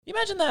You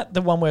imagine that,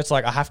 the one where it's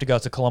like, I have to go,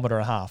 it's 1.5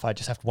 kilometers. I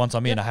just have to, once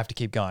I'm in, I have to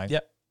keep going.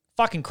 Yep.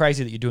 Fucking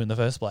crazy that you do it in the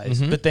first place.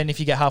 But then if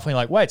you get halfway, you're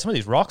like, wait, some of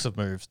these rocks have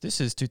moved.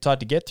 This is too tight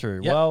to get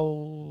through. Yep.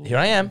 Well, Here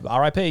I am.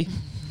 R.I.P.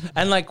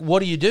 And like, what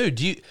do you do?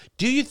 Do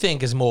you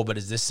think, as morbid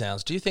as this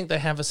sounds, do you think they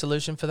have a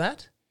solution for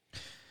that?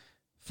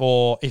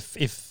 For if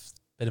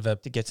Bit of a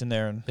it gets in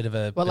there and...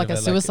 What, like a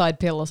suicide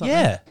pill or something?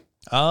 Yeah.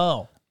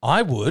 Oh.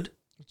 I would.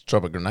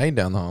 Drop a grenade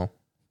down the hole.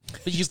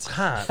 But you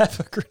can't. Have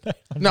a grenade.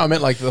 No, I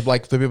meant like the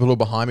people who are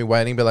behind me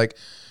waiting, be like,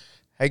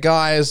 "Hey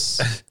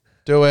guys,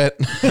 do it."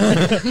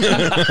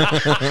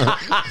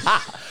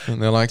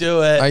 And they're like,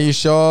 Do it. Are you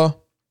sure?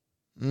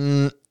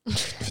 Yeah.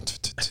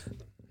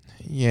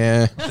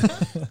 I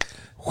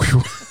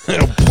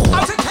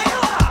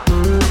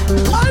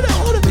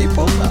don't want to be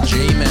pulled up.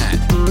 G-Man.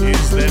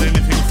 Is there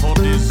anything for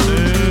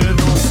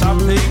dessert or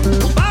something?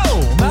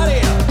 Oh,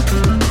 Mario!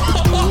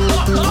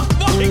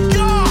 Oh my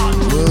God!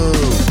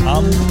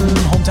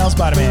 Hometown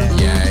Spider-Man.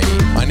 Yay.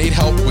 I need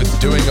help with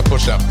doing a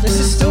push-up. This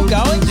is still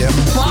going? Yep.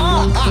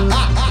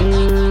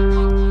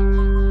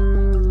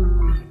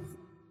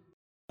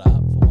 For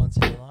once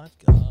in your life.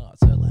 God,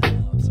 so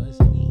loud, so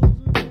singing.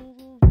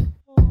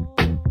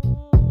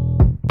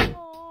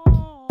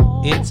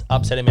 It's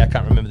upsetting me. I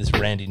can't remember this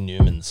Randy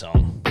Newman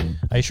song.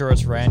 Are you sure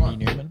it's Randy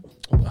Newman?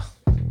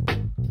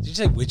 Did you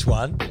say which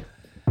one?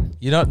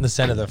 You're not in the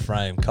center of the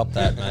frame. Cop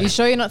that, Are you mate.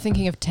 sure you're not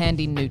thinking of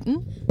Tandy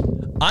Newton?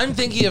 I'm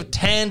thinking of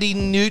Tandy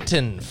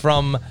Newton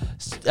from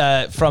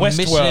Westworld.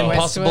 Mission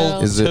Impossible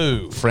Westworld. Is 2.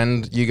 it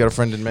friend? You got a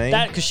friend in me?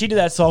 That, because she did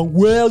that song,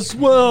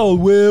 Westworld,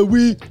 where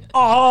we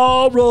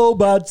are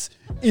robots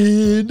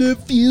in the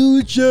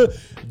future.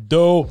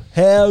 Don't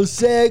have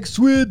sex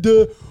with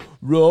the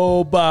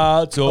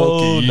robots or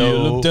Oh,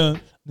 kill no. them.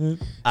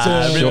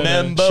 I Short-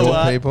 remember short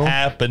what people.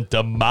 happened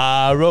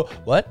tomorrow.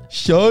 What?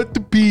 Short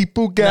the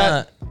people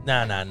got.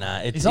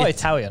 Nah. He's not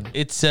Italian.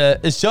 It's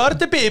short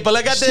the people.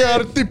 I got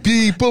Short the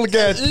people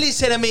got.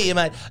 Listen to me,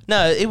 mate.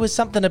 No, it was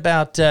something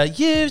about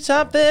you.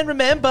 Something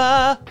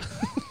remember.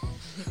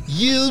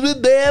 You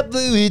remember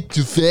it,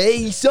 your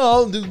face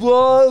on the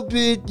wall,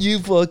 but you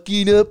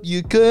fucking up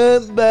your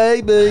cunt,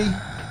 baby.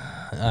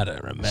 I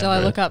don't remember. Shall I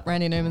look up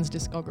Randy Newman's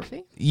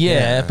discography?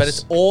 Yeah, but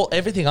it's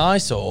everything I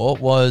saw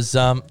was.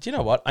 Do you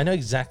know what? I know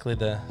exactly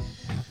the.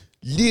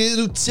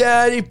 Little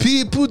tiny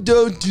people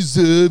don't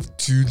deserve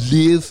to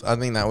live. I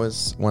think that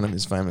was one of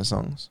his famous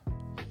songs.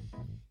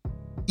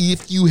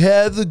 If you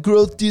have a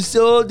growth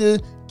disorder,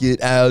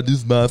 get out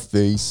of my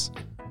face.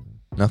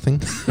 Nothing?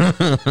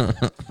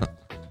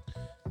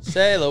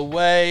 Sail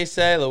away,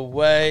 sail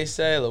away,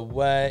 sail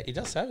away. He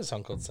does have a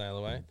song called Sail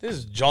Away. This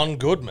is John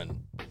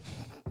Goodman.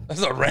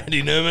 That's not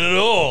Randy Newman at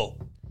all.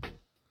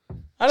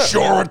 I don't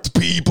Short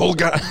people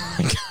got.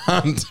 I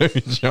can't do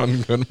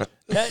John Goodman.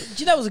 Yeah,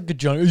 gee, that was a good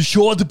joke.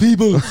 Sure, the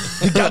people,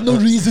 they got no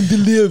reason to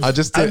live. I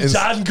just I'm did.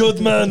 John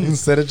Goodman.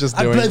 Instead of just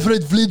I doing. play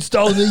Fred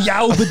Flintstone and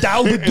Yowba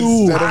Dowba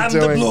Doo. Instead of I'm the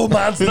doing- Blue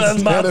Monster and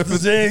instead Monster of-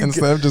 Inc.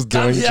 instead of just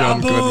Come doing here,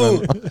 John Boo.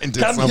 Goodman, I did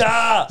Come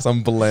here.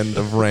 some blend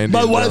of Randy.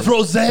 My and wife John.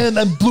 Roseanne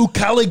and Blue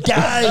Collar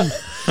Guy.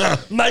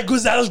 Mike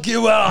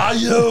Wazowski, where are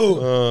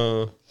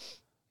you?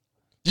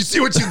 You see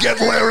what you get,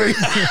 Larry?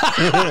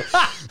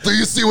 Do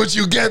you see what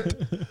you get?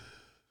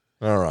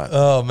 All right.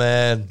 Oh,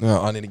 man.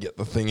 No, I need to get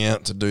the thing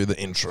out to do the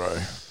intro.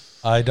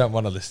 I don't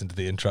want to listen to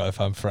the intro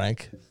if I'm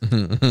frank.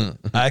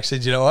 Actually,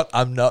 do you know what?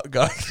 I'm not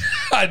going.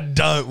 I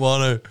don't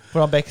want to.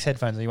 Put on Beck's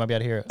headphones and you won't be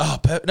able to hear it. Oh,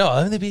 no,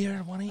 I'll only be here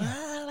at 1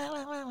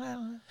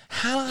 a.m.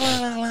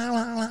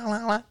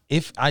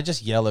 If I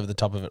just yell over the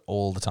top of it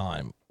all the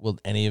time, will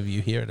any of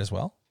you hear it as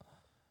well?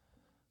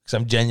 Because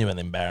I'm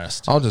genuinely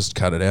embarrassed. I'll just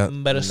cut it out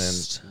and then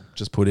Embarrassed.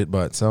 just put it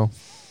by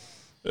itself.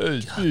 All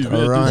right.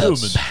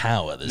 The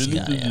power this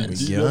guy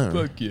has.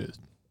 Oh,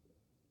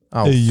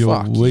 Hey,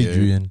 fuck you.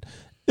 Adrian.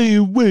 Hey,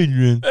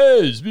 Adrian. Hey,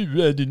 it's me,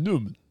 Randy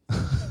Newman.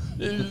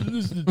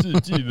 Listen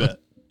to G-Man.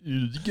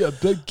 You got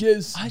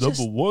podcast I number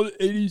just-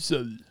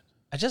 187.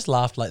 I just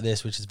laughed like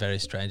this, which is very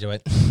strange. I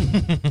went,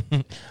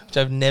 which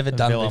I've never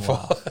done villain before.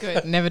 laugh.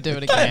 Good. Never do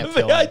it again.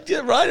 I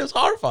did, right? It was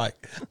horrifying.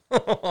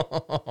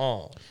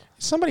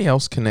 Is somebody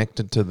else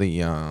connected to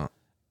the...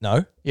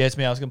 No. Yeah, it's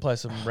me. I was going to play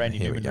some Randy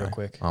here we Newman go. real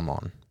quick. I'm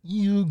on.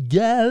 You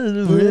got it.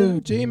 Ooh,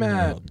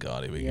 G-Man. Oh,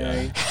 God, here we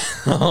Yay.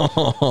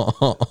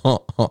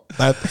 go.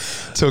 That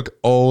took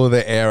all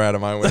the air out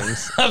of my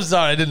wings. I'm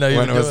sorry, I didn't know you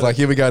When were it was doing like,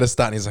 here we go to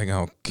start. And he's like,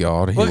 oh,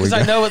 God, here Well, we because go.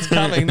 I know what's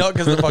coming, not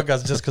because of the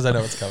podcast, just because I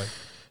know what's coming.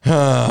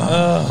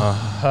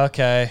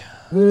 Okay.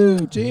 Woo,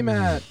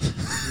 G-Mat.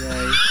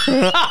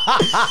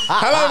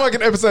 Hello,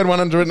 welcome to episode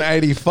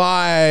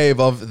 185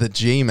 of the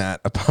G-Mat,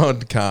 a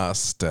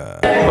podcast.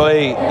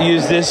 I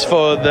use this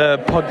for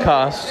the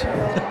podcast.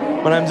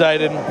 My name's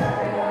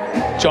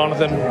Aiden.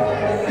 Jonathan.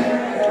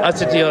 I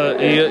said to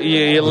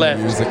your left.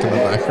 Music in the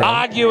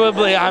background.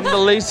 Arguably, I'm the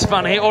least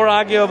funny, or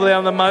arguably,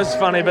 I'm the most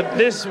funny. But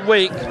this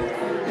week,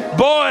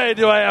 boy,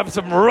 do I have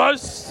some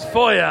roasts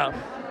for you.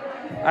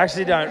 I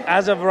actually don't.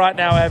 As of right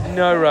now, I have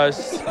no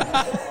roasts.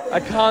 I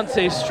can't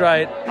see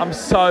straight. I'm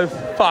so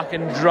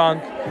fucking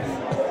drunk.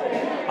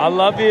 I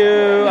love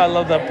you. I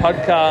love the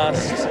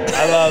podcast.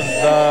 I love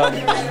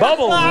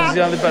Bubbles is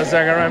the only person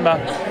I can remember.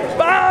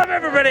 But I love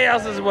everybody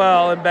else as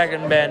well. And Beck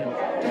and Ben.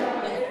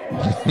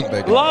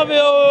 Love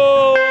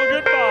you.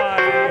 Goodbye.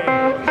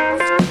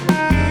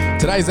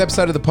 Today's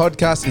episode of the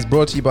podcast is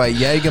brought to you by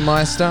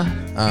Jägermeister,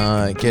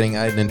 getting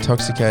Aiden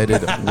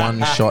intoxicated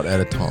one shot at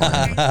a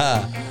time.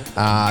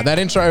 That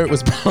intro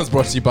was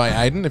brought to you by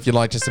Aiden. If you'd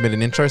like to submit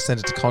an intro,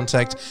 send it to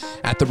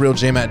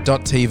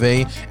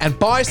contact@therealgmat.tv and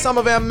buy some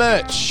of our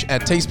merch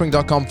at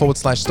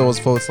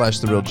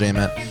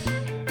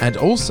teespring.com/stores/therealgmat. And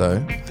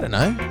also, I don't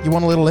know, you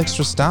want a little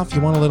extra stuff?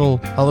 You want a little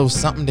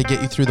something to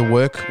get you through the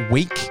work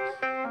week?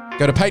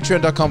 Go to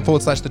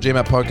patreon.com/the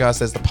GMAT podcast.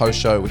 There's the post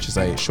show, which is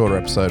a shorter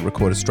episode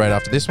recorded straight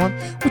after this one,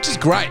 which is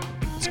great.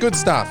 It's good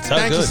stuff.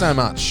 Thank you so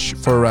much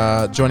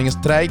for joining us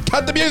today.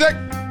 Cut the music.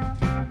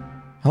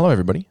 Hello,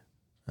 everybody.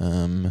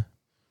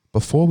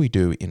 Before we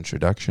do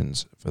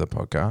introductions for the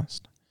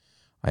podcast,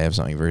 I have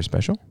something very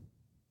special.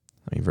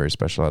 Something very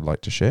special I'd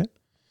like to share.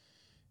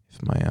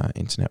 If my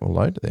internet will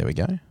load. There we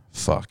go.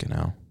 Fucking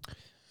hell.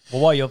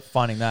 Well, while you're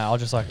finding that, I'd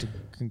just like to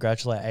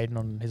congratulate Aiden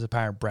on his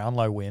apparent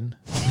Brownlow win.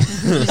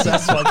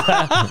 That's what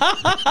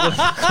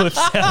that clip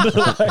sounded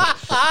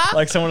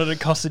like someone had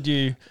accosted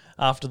you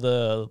after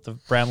the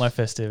Brownlow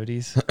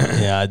festivities.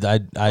 Yeah,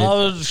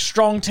 Oh,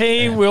 strong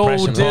team. We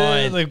all did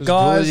it. The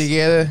guys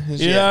together.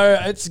 You know,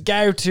 it's a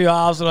game of two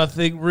halves, and I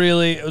think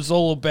really it was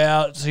all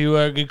about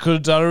teamwork. You could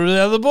have done it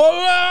without the ball.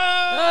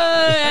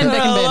 And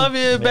Beck and I Ben. love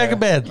you. Back in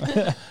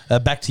bed.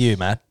 Back to you,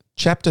 Matt.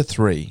 Chapter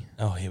 3.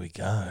 Oh, here we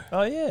go.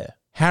 Oh, yeah.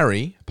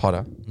 Harry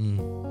Potter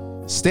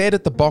stared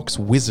at the box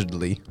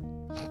wizardly.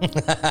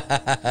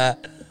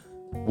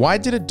 Why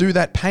did it do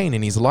that pain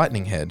in his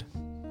lightning head?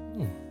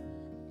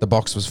 The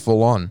box was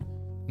full on.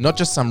 Not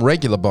just some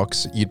regular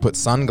box you'd put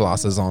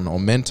sunglasses on or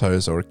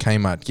Mentos or a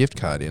Kmart gift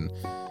card in.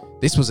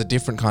 This was a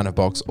different kind of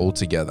box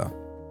altogether.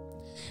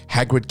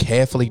 Hagrid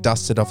carefully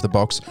dusted off the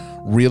box,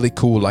 really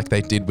cool like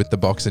they did with the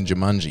box in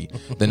Jumanji,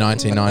 the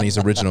 1990s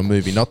original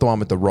movie, not the one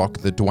with The Rock,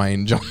 the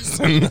Dwayne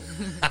Johnson.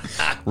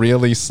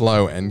 Really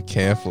slow and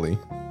carefully.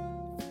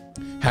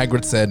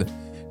 Hagrid said,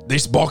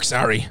 "This box,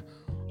 Harry.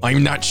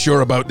 I'm not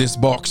sure about this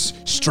box.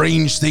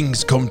 Strange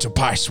things come to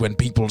pass when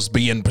people's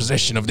be in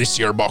possession of this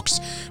here box,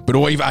 but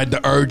I've had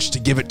the urge to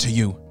give it to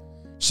you.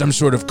 Some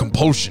sort of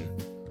compulsion.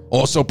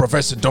 Also,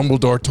 Professor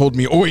Dumbledore told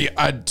me I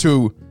had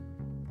to,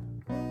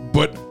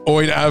 but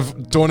I'd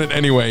have done it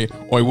anyway.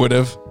 I would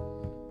have.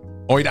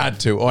 I'd had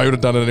to. I would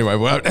have done it anyway.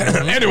 Well,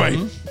 anyway,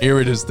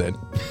 here it is then."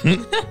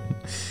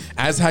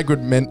 As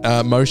Hagrid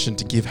motioned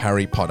to give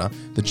Harry Potter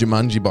the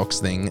Jumanji box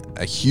thing,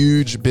 a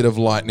huge bit of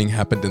lightning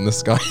happened in the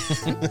sky.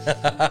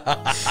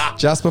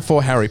 Just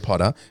before Harry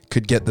Potter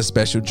could get the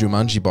special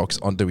Jumanji box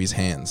onto his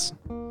hands.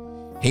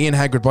 He and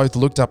Hagrid both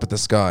looked up at the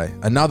sky.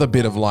 Another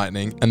bit of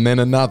lightning, and then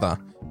another.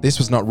 This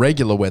was not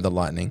regular weather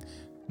lightning,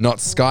 not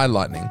sky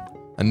lightning.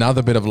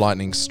 Another bit of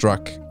lightning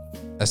struck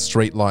a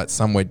street light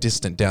somewhere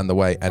distant down the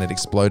way, and it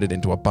exploded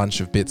into a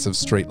bunch of bits of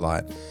street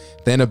light.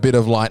 Then a bit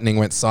of lightning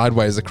went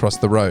sideways across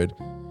the road.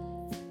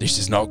 "This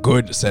is not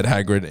good," said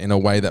Hagrid in a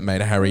way that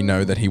made Harry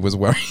know that he was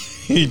worried.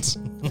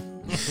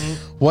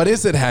 "What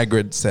is it,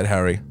 Hagrid?" said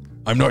Harry.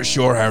 "I'm not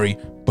sure, Harry,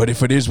 but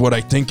if it is what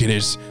I think it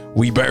is,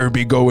 we better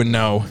be going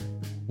now."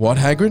 "What,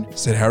 Hagrid?"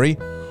 said Harry.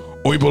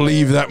 "I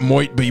believe that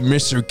might be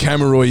Mr.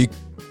 Cameroy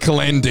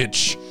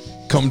Clanditch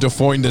come to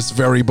find this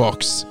very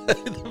box."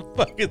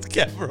 Fuck, it's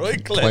Cameroy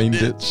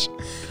Clanditch.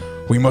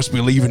 "We must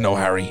be leaving now,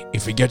 Harry.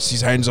 If he gets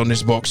his hands on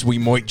this box, it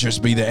might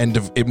just be the end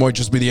of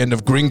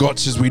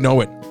Gringotts as we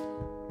know it.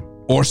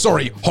 Or,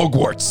 sorry,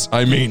 Hogwarts,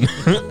 I mean.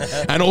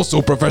 And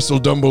also Professor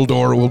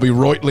Dumbledore will be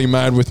rightly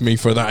mad with me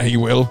for that, he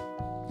will."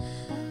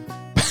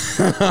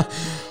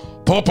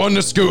 "Pop on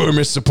the scooter,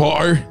 Mr.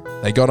 Potter."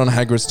 They got on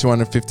Hagrid's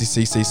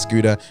 250cc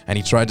scooter and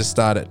he tried to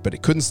start it, but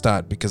it couldn't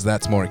start because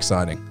that's more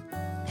exciting.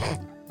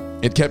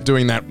 It kept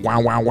doing that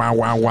wow, wow, wow,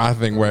 wow, wow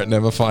thing where it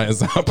never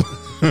fires up.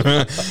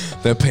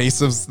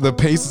 The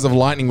pieces of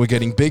lightning were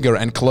getting bigger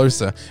and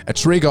closer. A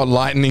tree got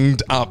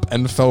lightninged up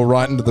and fell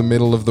right into the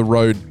middle of the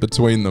road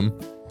between them.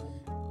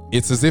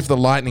 It's as if the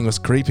lightning was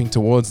creeping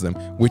towards them,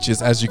 which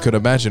is, as you could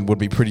imagine, would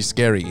be pretty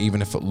scary even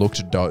if it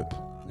looked dope.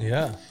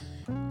 Yeah.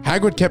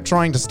 Hagrid kept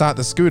trying to start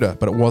the scooter,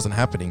 but it wasn't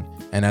happening.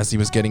 And as he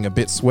was getting a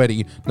bit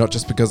sweaty, not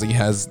just because he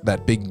has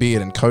that big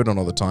beard and coat on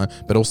all the time,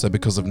 but also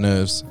because of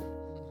nerves.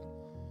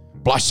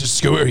 "Blast the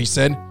scooter," he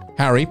said.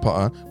 Harry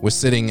Potter was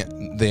sitting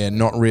there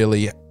not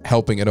really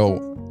helping at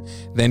all.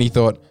 Then he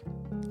thought,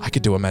 "I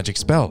could do a magic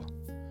spell."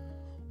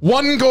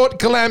 "One Gort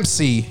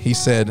Calamity," he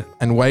said,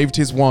 and waved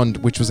his wand,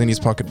 which was in his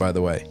pocket, by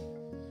the way.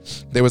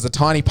 There was a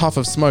tiny puff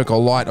of smoke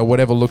or light or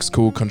whatever looks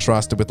cool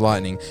contrasted with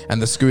lightning, and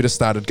the scooter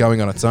started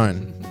going on its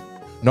own.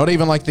 Not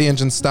even like the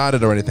engine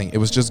started or anything, it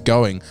was just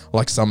going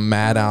like some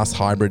mad-ass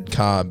hybrid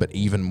car, but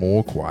even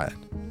more quiet.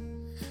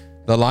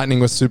 The lightning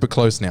was super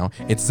close now.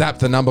 It zapped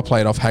the number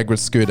plate off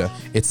Hagrid's scooter.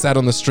 It sat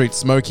on the street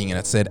smoking and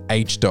it said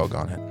H-Dog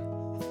on it.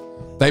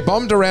 They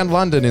bombed around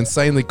London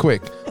insanely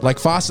quick, like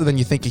faster than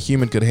you think a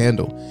human could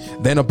handle.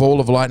 Then a ball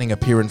of lightning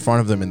appeared in front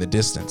of them in the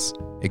distance.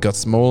 It got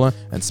smaller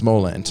and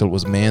smaller until it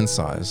was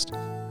man-sized.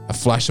 A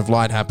flash of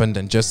light happened,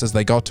 and just as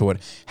they got to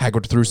it,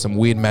 Hagrid threw some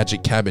weird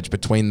magic cabbage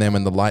between them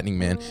and the lightning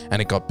man, and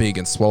it got big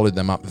and swallowed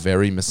them up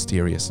very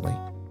mysteriously.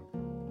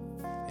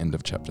 End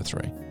of chapter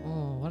 3.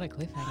 Oh, what a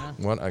cliffhanger.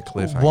 What a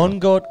cliffhanger. One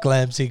God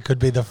Glamsy could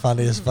be the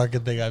funniest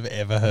fucking thing I've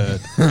ever heard.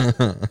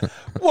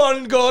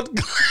 One God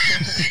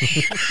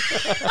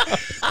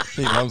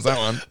He loves that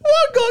one.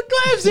 One God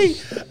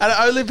Glamsy! And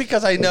only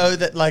because I know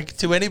that, like,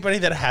 to anybody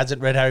that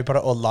hasn't read Harry Potter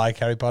or like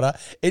Harry Potter,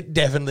 it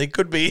definitely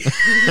could be,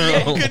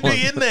 it could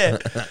be in there.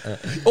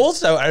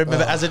 Also, I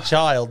remember as a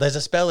child, there's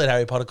a spell in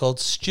Harry Potter called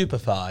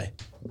Stupefy.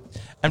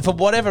 And for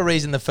whatever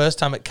reason, the first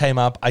time it came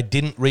up, I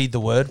didn't read the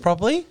word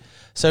properly.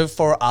 So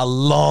for a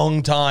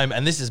long time,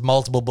 and this is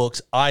multiple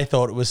books, I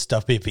thought it was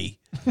Stuffippy.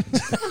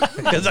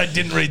 Because I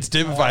didn't read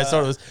Stupefy, I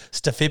thought it was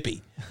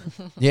Stuffippy.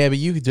 Yeah, but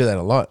you could do that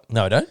a lot.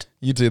 No, I don't.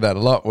 You do that a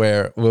lot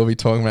where we'll be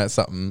talking about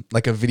something,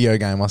 like a video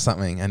game or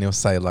something, and you'll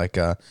say like,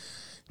 the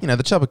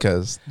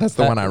Chubacas. That's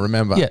the one I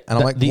remember. Yeah, and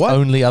I'm like, the what?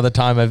 only other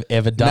time I've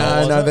ever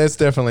done it. No, there's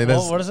definitely...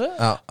 There's, what is it?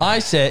 I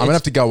said... I'm going to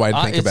have to go away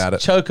and think it's about it.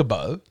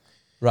 Chocobo,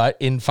 right,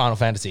 in Final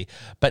Fantasy.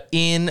 But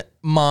in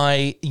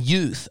my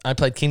youth, I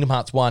played Kingdom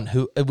Hearts 1,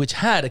 which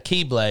had a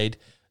Keyblade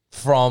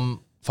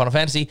from Final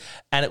Fantasy,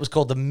 and it was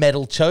called the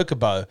Metal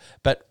Chocobo.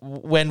 But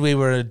when we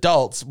were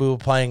adults, we were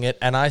playing it,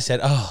 and I said,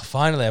 oh,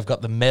 finally, I've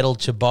got the Metal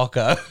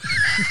Chewbacca.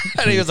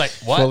 And he was like,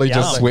 what? Fully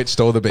just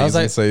switched all the B's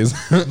like, and C's.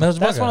 Metal That's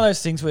Chewbacca. one of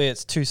those things where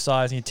it's two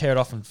sides and you tear it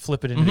off and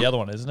flip it into the other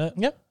one, isn't it?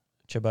 Yep.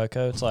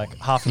 Chiboko. It's like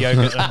half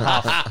yogurt and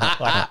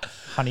half like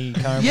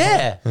honeycomb.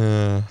 Yeah.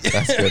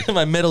 That's good.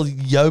 My Metal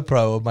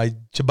Yopro or my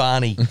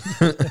Chobani.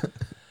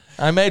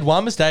 I made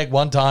one mistake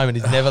one time, and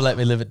he's never let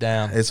me live it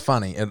down. It's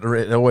funny.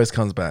 It always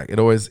comes back. It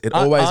always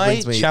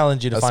brings me I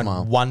challenge you to a find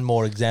smile. one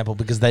more example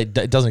because it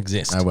doesn't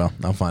exist. I will.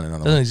 I'll find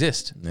another It doesn't one.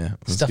 exist. Yeah.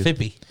 that's Stuff good.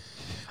 hippie.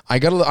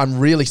 I'm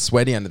really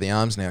sweaty under the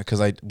arms now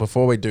because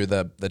before we do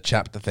the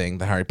chapter thing,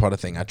 the Harry Potter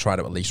thing, I try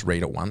to at least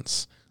read it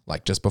once.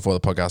 Like just before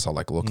the podcast, I'll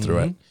like look through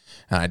it,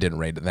 and I didn't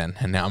read it then,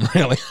 and now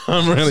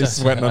I'm really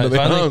sweating under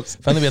the arms.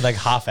 If only we had like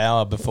half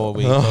hour before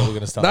we thought we were going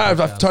to start.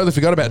 No, I've totally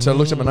forgot about it. So I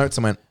looked at my notes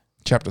and went,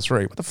 chapter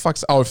 3. What the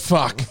fuck's... Oh,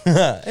 fuck.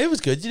 It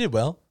was good. You did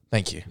well.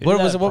 Thank you. What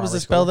that was at what was the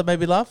primary spell school? that made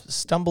me laugh?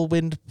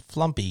 Stumblewind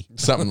Flumpy.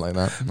 Something like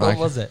that. What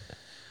was it?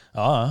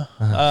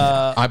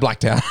 I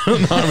blacked out.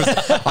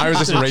 I was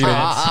just reading.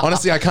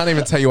 Honestly, I can't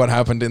even tell you what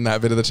happened in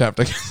that bit of the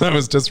chapter because I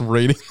was just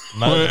reading.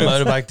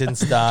 Motorbike didn't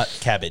start.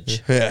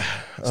 Cabbage. Yeah.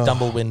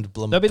 Stumblewind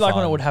Blum. That'd be like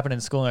when it would happen in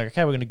school. Like,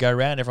 okay, we're going to go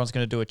around. Everyone's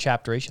going to do a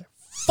chapter each.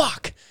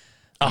 Fuck.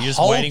 A You're just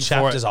whole waiting for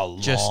chapter's it, a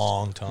just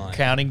long time.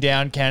 counting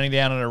down, and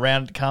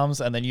around it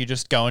comes, and then you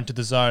just go into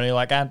the zone. You're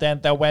like, and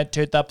then they went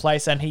to the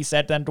place, and he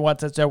said, and what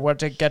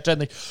to get to.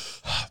 And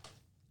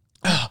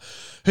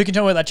who can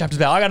tell me what that chapter's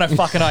about? I got no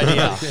fucking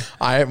idea.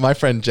 My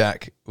friend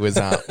Jack was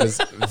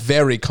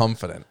very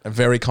confident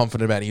about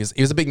it.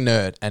 He was a big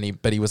nerd,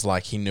 but he was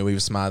like, he knew he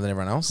was smarter than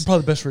everyone else.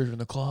 Probably the best reader in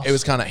the class. It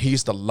was kind of, he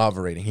used to love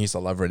reading. He used to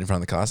love reading in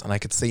front of the class, and I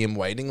could see him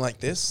waiting like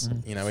this.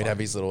 He'd have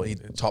his little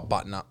top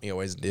button up. He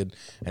always did,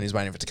 and he's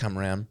waiting for it to come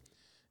around.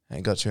 And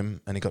he got to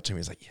him, he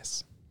was like,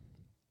 yes.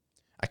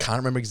 I can't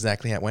remember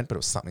exactly how it went, but it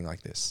was something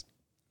like this.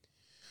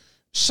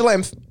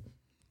 Schlemf.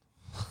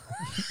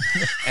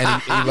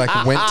 And he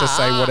like went to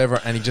say whatever,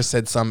 and he just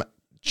said some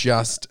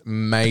just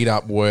made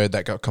up word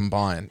that got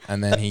combined,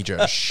 and then he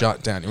just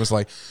shut down. It was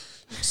like,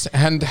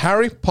 and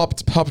Harry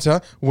Potter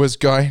was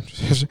going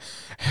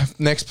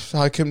next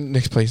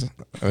please.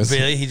 It was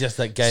Really? He just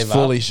like gave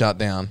fully up? shut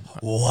down.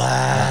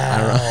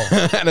 Wow.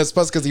 And it's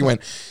supposed because he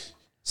went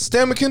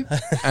Stammerkin,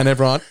 and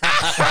everyone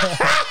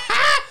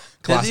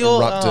class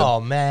erupted. Oh,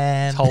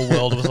 man. whole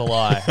world was a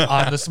lie.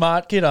 I'm the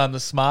smart kid. I'm the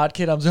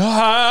Slabkim.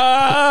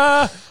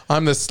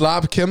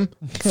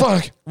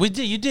 Fuck.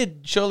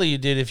 Surely you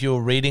did if you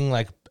were reading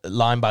like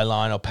line by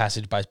line or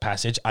passage by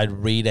passage, I'd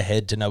read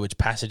ahead to know which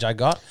passage I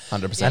got.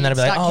 100%. And then I'd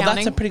be like, Start oh, that's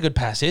counting. a pretty good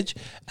passage.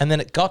 And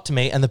then it got to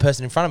me and the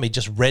person in front of me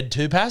just read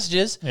 2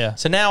 passages. Yeah.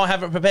 So now I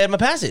haven't prepared my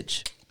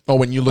passage. Or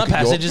when you My look at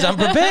passage is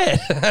unprepared.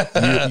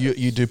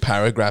 you do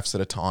paragraphs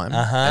at a time,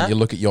 and you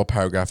look at your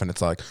paragraph, and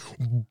it's like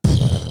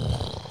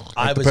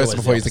I the was person always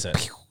before the he's like,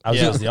 opposite. I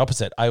was always the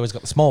opposite. I always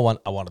got the small one.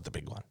 I wanted the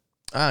big one.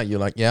 you're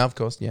like, yeah, of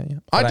course, yeah.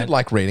 I did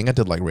like reading. I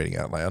did like reading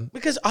out loud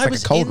Because It's I like a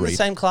was cold in the read.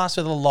 same class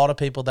with a lot of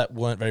people that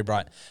weren't very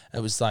bright. It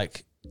was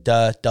like,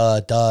 duh,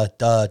 duh, duh,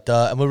 duh,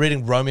 duh. And we're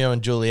reading Romeo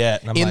and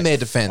Juliet. And I'm In like, their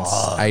defense,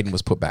 fuck. Aiden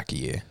was put back a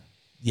year.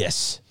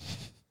 Yes.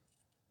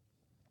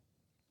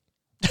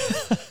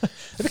 There's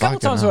a couple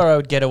of times where I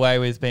would get away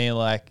with being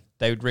like,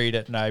 they would read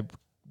it and I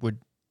would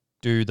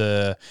do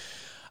the...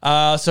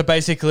 so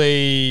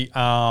basically,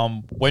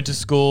 went to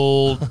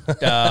school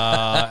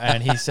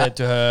and he said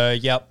to her,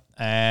 yep,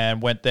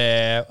 and went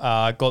there,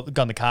 got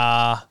in the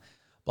car,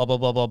 blah, blah,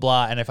 blah, blah,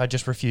 blah. And if I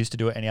just refused to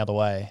do it any other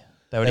way,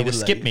 they would either would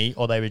skip leave. me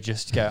or they would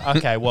just go,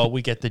 okay, well,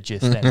 we get the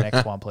gist then.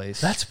 Next one,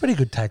 please. That's a pretty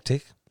good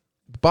tactic.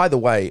 By the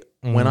way,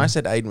 when I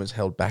said Aiden was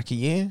held back a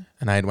year,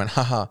 and Aiden went,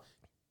 haha,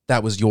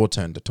 that was your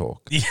turn to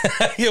talk.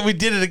 Yeah, we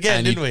did it again,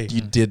 And didn't we?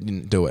 You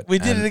didn't do it. We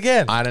did And it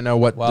again. I don't know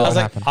what Well, I was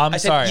like, happened. I'm I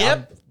said, sorry.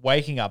 yep. I'm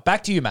waking up.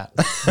 Back to you, Matt.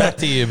 Back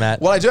to you,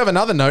 Matt. Well, I do have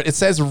another note. It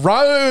says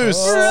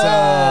roast.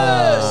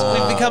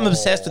 We've become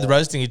obsessed with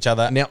roasting each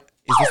other. Now,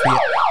 is this the...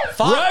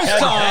 Roast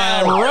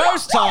time!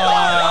 Roast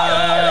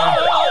time!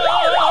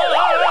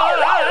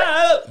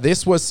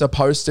 This was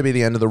supposed to be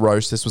the end of the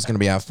roast. This was going to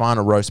be our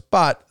final roast.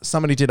 But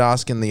somebody did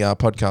ask in the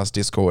podcast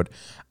Discord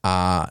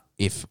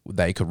if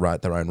they could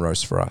write their own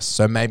roast for us.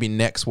 So maybe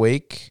next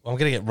week. I'm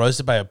going to get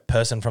roasted by a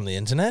person from the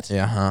internet.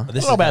 Yeah, huh? But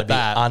this What is about gonna be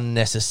that?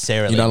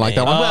 unnecessarily You don't like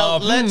that mean. one? Well,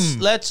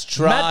 let's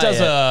try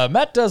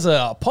Matt does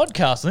a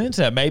podcast on the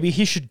internet. Maybe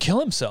he should kill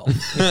himself.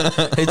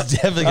 It's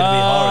definitely going to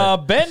be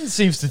horrid. Ben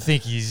seems to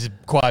think he's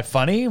quite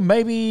funny.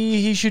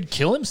 Maybe he should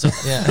kill himself.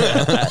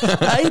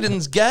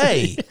 Aiden's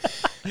gay.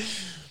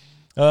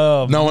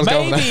 No one's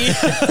going Maybe.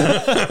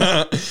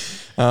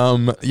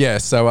 Yeah,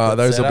 so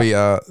those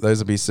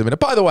will be submitted.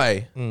 By the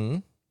way,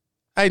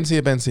 Aiden's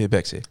here, Ben's here,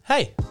 Beck's here.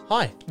 Hey,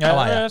 hi. Yeah, How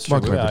are you? that's true.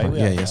 Welcome, We are,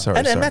 everybody. we are. Yeah, sorry.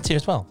 And sorry. Matt's here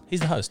as well. He's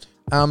the host.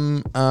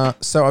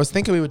 So I was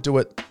thinking we would do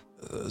it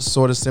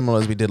sort of similar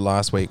as we did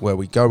last week, where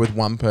we go with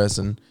one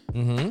person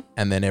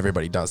and then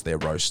everybody does their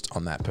roast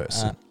on that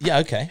person. Yeah,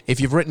 okay. If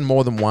you've written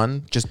more than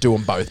one, just do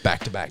them both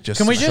back to back. Just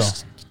Can we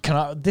just?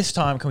 This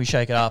time can we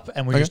shake it up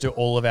and we just do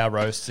all of our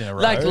roasts in a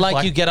row?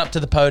 Like you get up to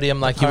the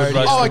podium like you would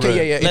roast Oh, the okay, room.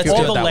 yeah, yeah. If Let's you're-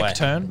 do or it the that way.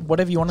 lectern,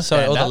 whatever you want to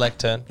Sorry, say. or the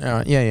lectern.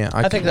 yeah.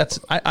 I think that's.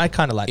 I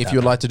kind of like that. If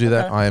you'd like to do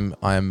that, I'm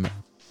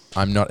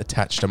not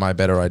attached to my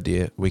better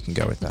idea. We can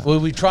go with that. Well,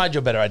 we tried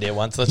your better idea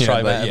once. Let's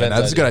try but Ben's yeah,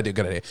 that's a good idea.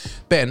 idea. Good idea.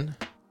 Ben,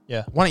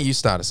 Yeah. why don't you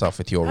start us off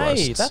with your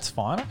roast? Hey, that's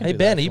fine. I can Hey, do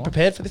Ben, that are you if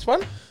prepared for this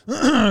one?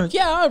 want.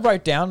 Yeah, I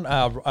wrote down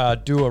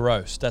do a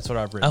roast. That's what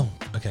I've written. Oh,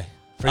 okay.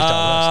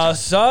 Freestyle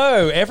roast.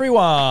 So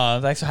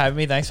everyone, thanks for having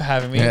me.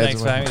 Yeah,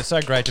 It's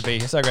so great to be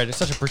here. So great. It's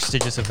such a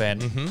prestigious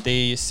event.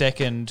 The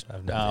second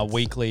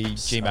weekly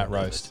GMAT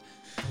roast.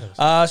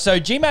 So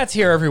GMAT's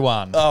here,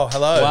 everyone. Oh,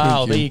 hello.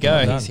 Wow, there you. you go.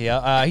 Well He's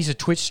here. He's a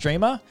Twitch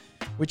streamer,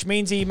 which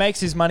means he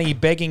makes his money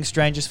begging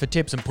strangers for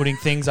tips and putting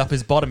things up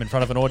his bottom in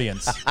front of an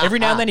audience. Every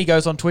now and then he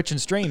goes on Twitch and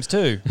streams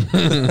too.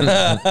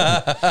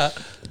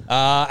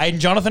 Aiden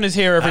Jonathan is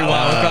here, everyone.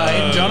 We've got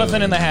Aiden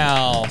Jonathan in the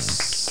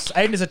house.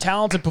 Aiden is a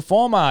talented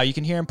performer. You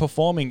can hear him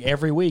performing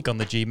every week on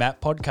the GMAT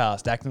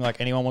podcast, acting like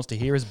anyone wants to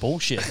hear his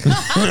bullshit.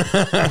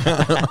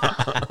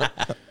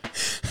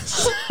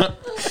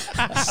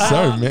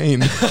 So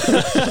mean.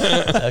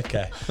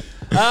 Okay.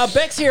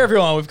 Beck's here,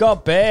 everyone. We've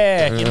got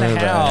Beck in the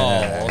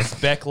house.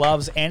 Beck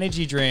loves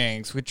energy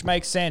drinks, which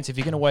makes sense. If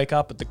you're going to wake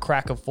up at the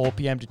crack of 4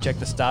 p.m. to check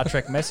the Star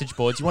Trek message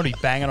boards, you want to be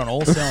banging on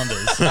all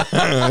cylinders.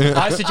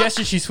 I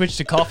suggested she switch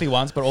to coffee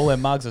once, but all her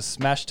mugs are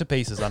smashed to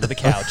pieces under the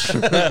couch.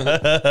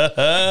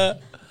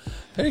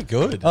 Very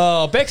good.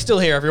 Oh, Beck's still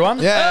here, everyone.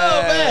 Yeah.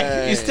 Oh,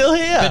 Beck, you're still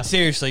here. But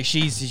seriously,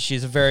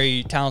 she's a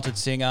very talented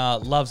singer,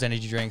 loves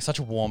energy drinks, such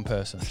a warm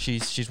person.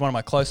 She's one of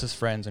my closest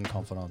friends and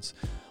confidants.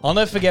 I'll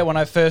never forget when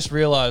I first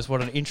realized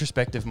what an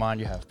introspective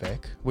mind you have,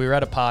 Beck. We were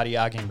at a party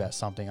arguing about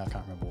something, I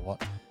can't remember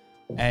what.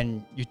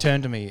 And you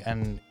turned to me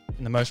and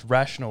in the most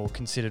rational,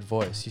 considered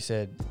voice, you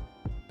said,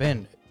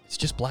 Ben, it's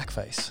just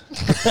blackface.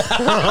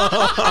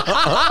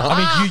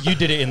 I mean, you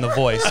did it in the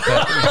voice,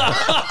 but...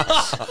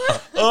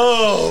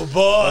 Oh,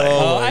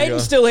 boy.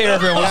 Aiden's still here,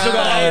 everyone. We've still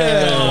got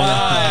Aiden.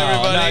 Hi,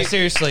 everybody. No,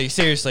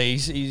 seriously.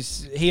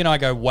 He and I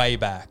go way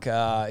back.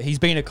 He's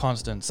been a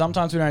constant.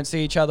 Sometimes we don't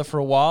see each other for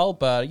a while,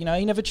 but, he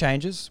never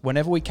changes.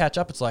 Whenever we catch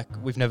up, it's like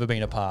we've never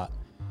been apart.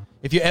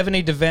 If you ever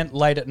need to vent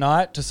late at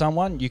night to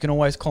someone, you can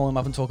always call him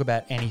up and talk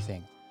about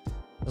anything.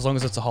 As long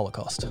as it's a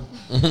Holocaust.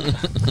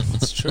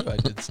 It's true. I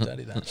did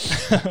study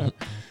that.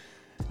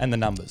 And the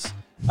numbers.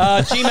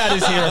 GMAT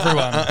is here,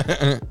 everyone.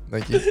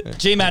 Thank you.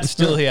 GMAT's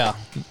still here.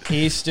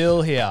 He's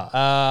still here.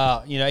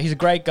 He's a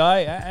great guy,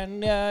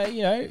 and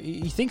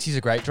he thinks he's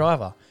a great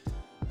driver.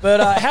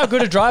 But how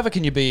good a driver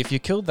can you be if you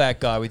killed that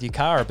guy with your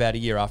car about a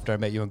year after I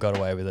met you and got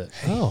away with it?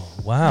 Oh,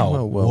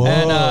 wow. Whoa.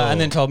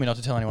 And then told me not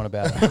to tell anyone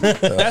about it.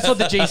 That's what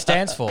the G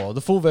stands for. The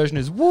full version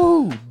is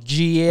woo,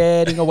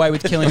 getting away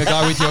with killing a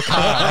guy with your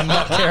car and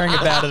not caring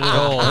about it at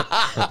all.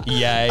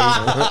 Yay.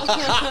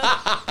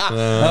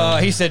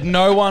 He said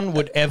no one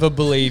would ever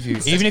believe you.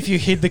 Even if you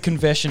hid the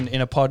confession in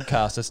a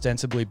podcast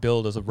ostensibly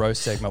billed as a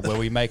roast segment where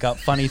we make up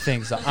funny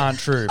things that aren't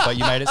true, but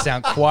you made it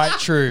sound quite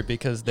true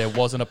because there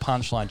wasn't a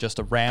punchline, just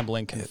a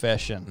rambling confession.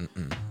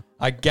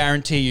 I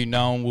guarantee you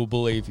no one will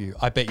believe you.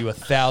 I bet you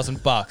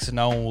 $1,000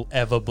 no one will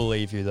ever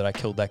believe you that I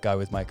killed that guy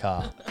with my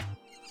car.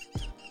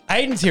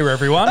 Aiden's here,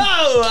 everyone.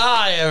 Oh,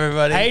 hi,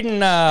 everybody.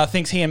 Aiden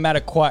thinks he and Matt are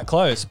quite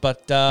close,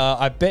 but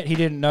I bet he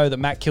didn't know that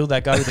Matt killed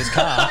that guy with his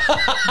car.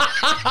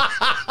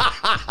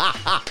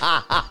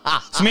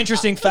 Some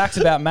interesting facts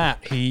about Matt.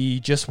 He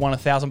just won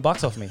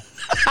 $1,000 off me.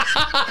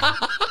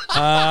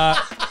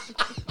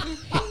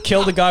 He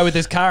killed a guy with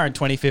his car in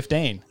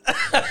 2015.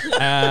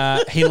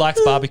 He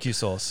likes barbecue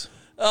sauce.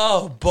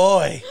 Oh,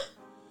 boy.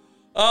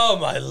 Oh,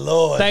 my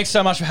Lord. Thanks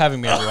so much for having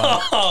me, everyone.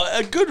 Oh,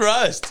 a good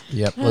roast.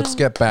 Yep. Let's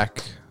get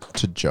back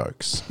to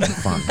jokes and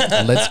fun.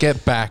 Let's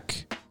get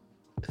back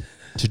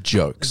to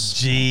jokes.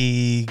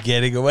 Gee,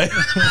 getting away.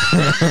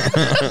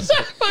 Fucking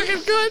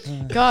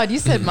good. God, you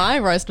said my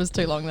roast was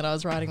too long that I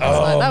was writing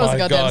last night. That was a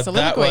goddamn That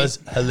soliloquy. was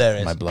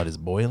hilarious. My blood is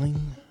boiling.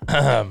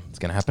 It's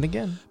going to happen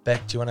again.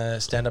 Beck, do you want to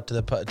stand up to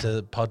the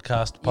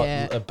podcast?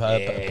 Yeah.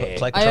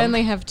 Plectrum? I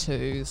only have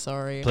 2,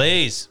 sorry.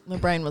 Please. My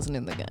brain wasn't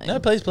in the game. No,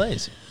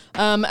 please.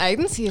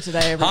 Aiden's here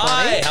today, everybody.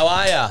 Hi, how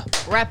are ya?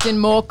 Wrapped in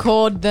more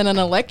cord than an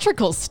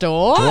electrical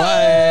store.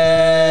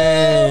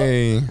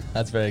 Way.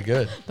 That's very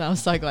good. I'm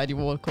so glad you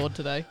wore cord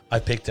today. I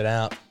picked it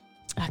out.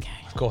 Okay.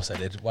 Of course I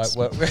did. What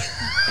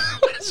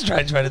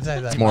strange way to say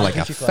that. It's more like a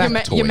Your,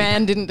 factoid. your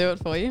man didn't do it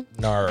for you?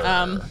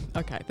 No.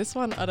 Okay, this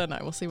one, I don't know.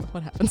 We'll see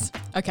what happens.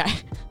 Okay.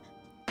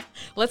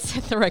 Let's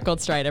set the record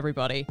straight,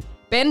 everybody.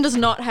 Ben does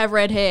not have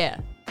red hair.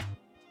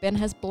 Ben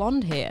has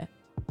blonde hair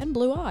and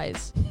blue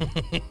eyes.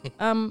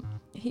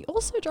 He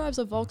also drives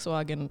a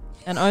Volkswagen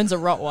and owns a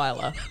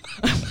Rottweiler.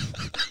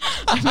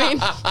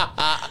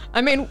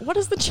 I mean, what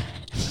is the...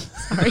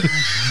 Sorry.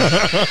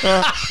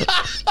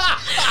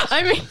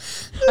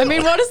 I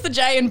mean, what does the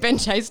J in Ben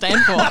J stand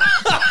for?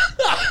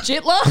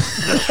 Jitler?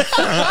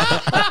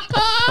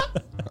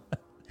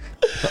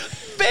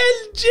 Ben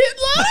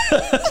Jitler?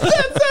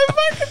 That's so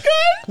fucking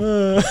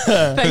good.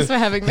 Thanks for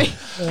having me.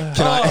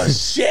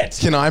 Shit.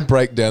 Can I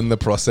break down the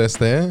process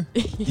there?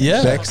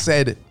 Yeah. Beck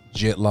said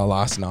Jitler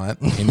last night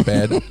in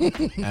bed,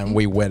 and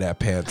we wet our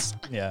pants.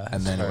 Yeah.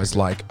 And then it was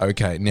like,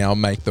 okay, now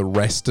make the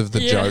rest of the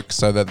joke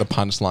so that the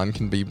punchline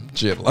can be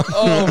Jitler.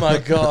 Oh my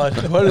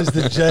God. What does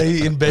the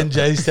J in Ben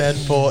J stand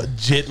for?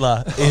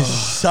 Jitler is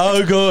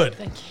so good.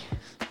 Thank you.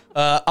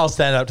 I'll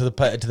stand up to the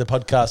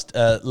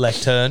podcast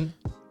lectern.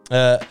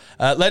 Ladies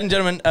and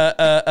gentlemen,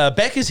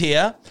 Beck is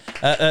here.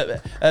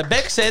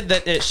 Beck said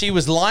that she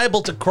was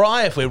liable to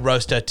cry if we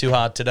roast her too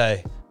hard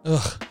today.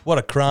 Ugh, what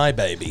a cry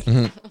baby.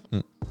 No,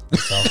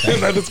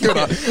 that's good.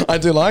 I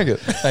do like it.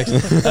 Thanks.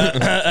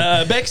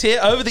 Beck's here.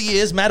 Over the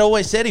years, Matt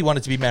always said he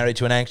wanted to be married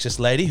to an anxious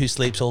lady who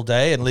sleeps all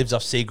day and lives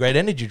off C-grade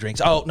energy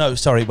drinks. Oh, no,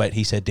 sorry, wait,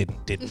 he said didn't.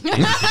 He didn't.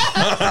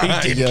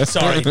 Yes.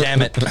 Sorry,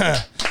 damn it.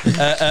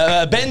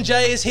 Ben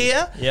J is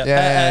here.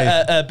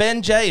 Yep.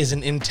 Ben J is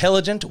an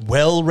intelligent,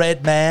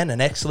 well-read man,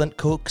 an excellent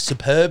cook,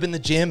 superb in the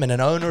gym, and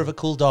an owner of a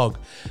cool dog.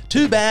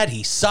 Too bad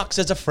he sucks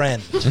as a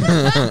friend.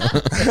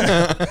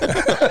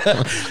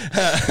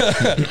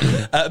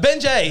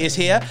 Ben J is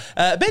here.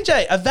 Ben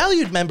J, a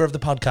valued member of the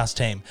podcast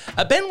team.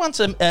 Ben once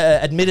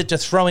admitted to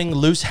throwing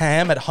loose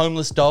ham at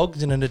homeless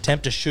dogs in an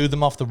attempt to shoo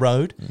them off the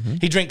road. Mm-hmm.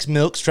 He drinks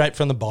milk straight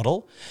from the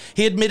bottle.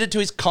 He admitted to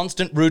his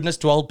constant rudeness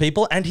to old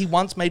people, and he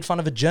once made fun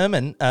of a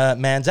German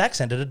man's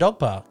accent at a dog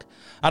park.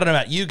 I don't know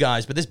about you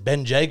guys, but this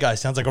Ben J guy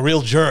sounds like a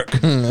real jerk.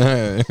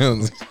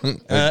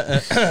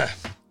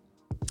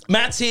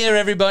 Matt's here,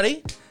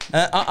 everybody.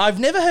 I've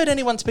never heard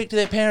anyone speak to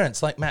their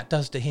parents like Matt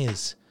does to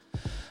his.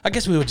 I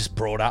guess we were just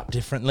brought up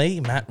differently.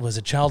 Matt was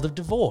a child of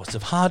divorce,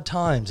 of hard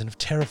times, and of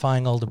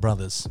terrifying older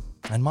brothers.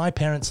 And my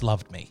parents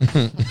loved me.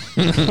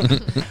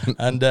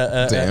 And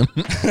Damn.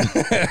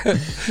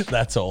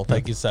 that's all.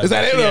 Thank you so much. Is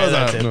that it? Yeah,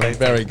 That's that's it. it.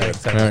 Very good.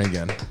 Very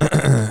good.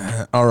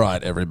 All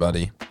right,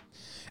 everybody.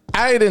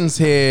 Aiden's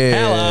here.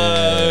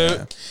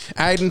 Hello.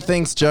 Aiden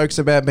thinks jokes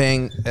about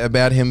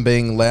him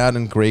being loud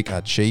and Greek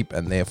are cheap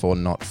and therefore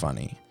not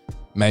funny.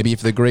 Maybe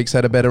if the Greeks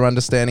had a better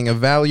understanding of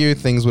value,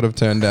 things would have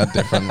turned out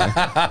differently.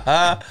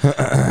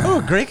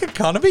 Oh, Greek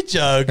economy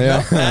joke. Yeah.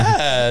 Not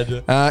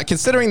bad.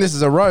 Considering this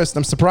is a roast,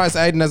 I'm surprised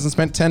Aiden hasn't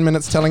spent 10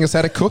 minutes telling us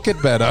how to cook it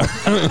better.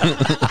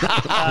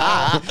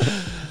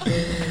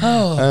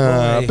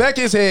 Beck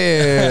is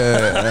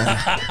here.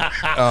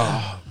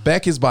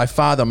 Beck is by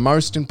far the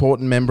most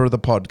important member of the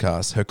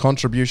podcast. Her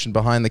contribution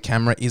behind the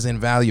camera is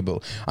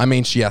invaluable. I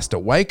mean, she has to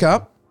wake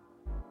up.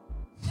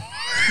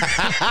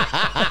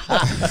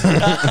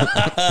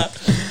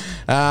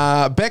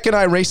 Beck and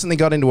I recently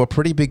got into a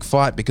pretty big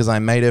fight because I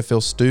made her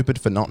feel stupid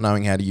for not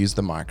knowing how to use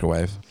the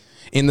microwave.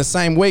 In the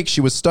same week,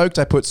 she was stoked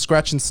I put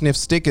scratch and sniff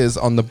stickers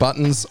on the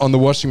buttons on the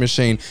washing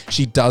machine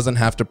she doesn't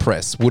have to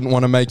press. Wouldn't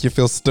want to make you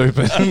feel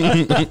stupid.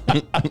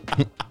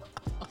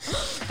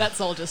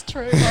 That's all just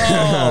true.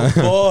 Oh,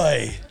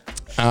 boy.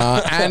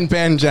 And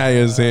Ben J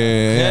is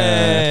here.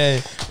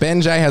 Yay.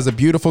 Ben J has a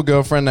beautiful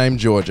girlfriend named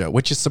Georgia,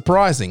 which is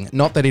surprising.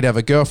 Not that he'd have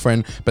a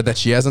girlfriend, but that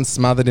she hasn't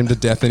smothered him to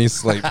death in his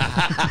sleep.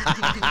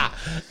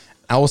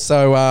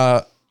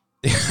 Also,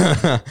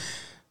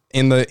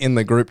 in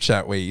the group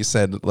chat where you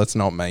said let's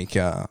not make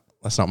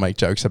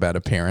jokes about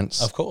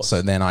appearance. Of course.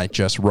 So then I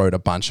just wrote a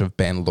bunch of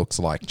Ben looks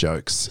like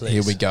jokes. Please.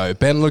 Here we go.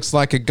 Ben looks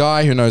like a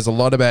guy who knows a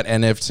lot about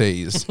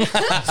NFTs.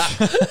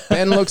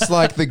 Ben looks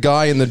like the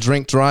guy in the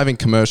drink driving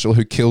commercial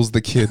who kills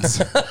the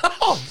kids.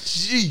 Oh,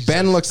 jeez.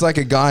 Ben looks like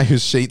a guy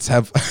whose sheets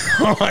have...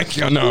 Oh my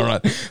God, no, all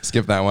right.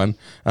 Skip that one.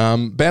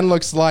 Ben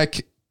looks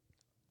like...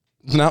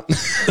 No.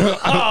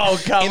 Oh,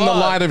 come In the on.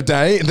 light of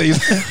day,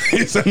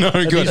 these are no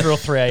good. These are all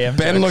 3 a.m.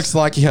 Ben jokes. looks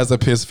like he has a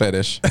piss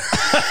fetish.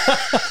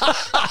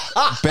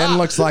 Ben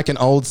looks like an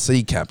old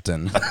sea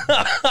captain.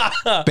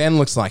 Ben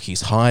looks like he's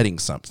hiding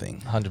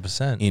something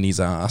 100%. in his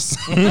ass.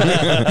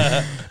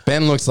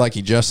 Ben looks like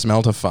he just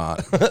smelt a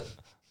fart.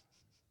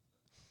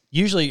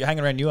 Usually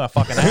hanging around you, I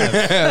fucking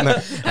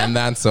have. and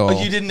that's all.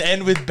 Oh, you didn't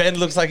end with Ben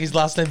looks like his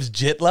last name's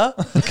Jitler?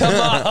 Come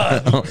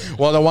on.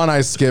 Well, the one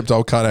I skipped,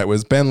 I'll cut out,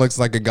 was Ben looks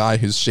like a guy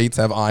whose sheets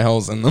have eye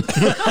holes in them.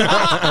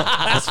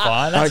 That's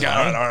fine. That's Okay,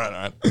 fine. all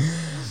right.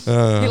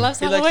 He loves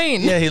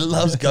Halloween. Yeah, he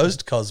loves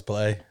ghost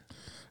cosplay.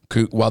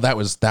 Cool. Well, that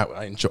was that.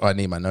 I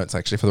need my notes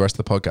actually for the rest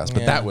of the podcast,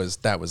 but Yeah.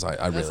 that was I really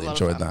a lot of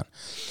enjoyed fun. that.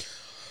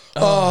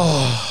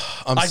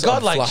 Oh, I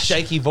got like flushed.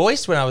 shaky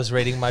voice when I was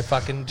reading my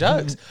fucking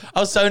jokes.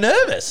 I was so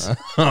nervous.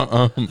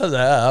 I was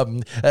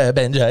like,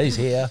 Ben J's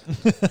here.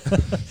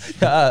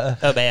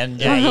 Oh man,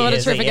 What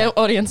a terrific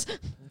audience.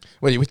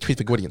 Wait, which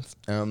terrific audience?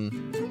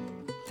 Can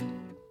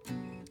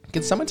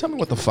someone tell me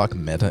what the fuck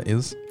Meta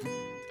is?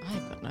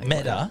 I've got no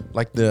Meta,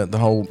 Like the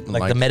whole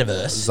like the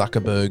metaverse.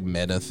 Zuckerberg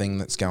Meta thing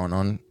that's going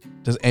on.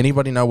 Does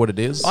anybody know what it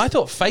is? I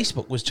thought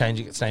Facebook was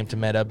changing its name to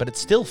Meta, but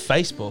it's still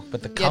Facebook.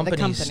 But the the company's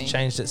company.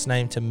 changed its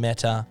name to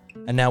Meta,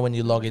 and now when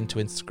you log into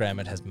Instagram,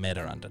 it has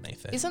Meta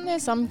underneath it. Isn't there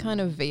some kind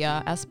of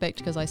VR aspect?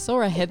 Because I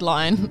saw a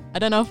headline. I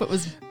don't know if it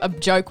was a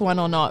joke one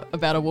or not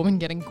about a woman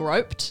getting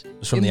groped.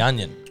 It's from The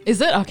Onion.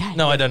 Is it? Okay.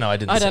 No, I don't know. I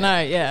didn't. I see don't it.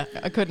 know. Yeah,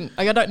 I couldn't.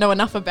 I don't know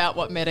enough about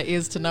what Meta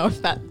is to know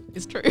if that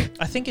is true.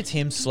 I think it's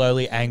him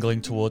slowly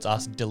angling towards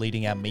us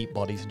deleting our meat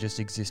bodies and just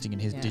existing in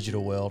his Yeah.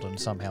 digital world and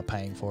somehow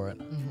paying for it.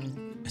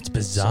 It's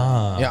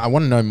bizarre. yeah, I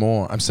want to know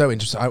more. I'm so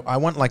interested. I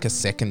want like a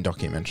second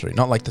documentary,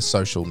 not like the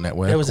Social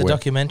Network. There was a where-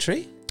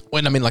 documentary.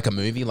 When I mean like a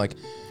movie, like in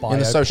the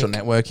Biopic. Social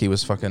Network, he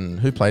was fucking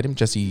who played him?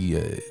 Jesse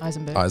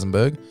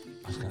Eisenberg.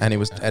 and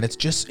it's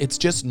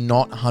just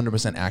not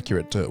 100%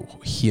 accurate to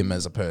him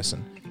as a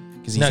person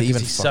because No, 'cause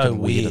even he's so fucking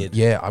weird. weird.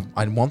 Yeah,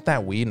 I want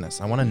that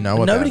weirdness. I want to know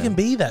about Nobody him. can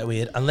be that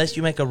weird unless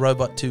you make a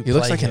robot to. He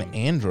looks play like him. an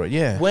android.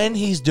 Yeah. When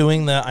he's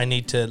doing the, I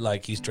need to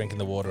like, he's drinking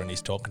the water and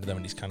he's talking to them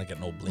and he's kind of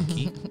getting all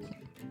blinky.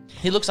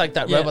 He looks like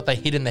that Yeah. robot they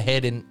hit in the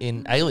head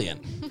in Alien,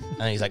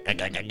 and he's like,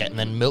 and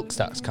then milk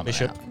starts coming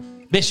out.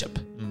 Bishop.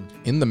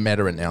 In the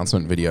Meta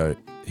announcement video,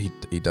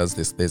 he does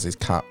this. There's this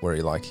cut where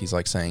he's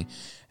like saying,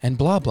 and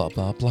blah blah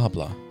blah blah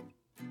blah,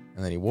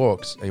 and then he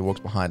walks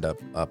behind a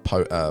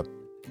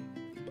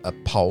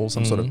pole,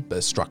 some sort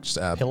of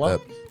structure, Pillar?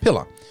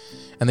 pillar,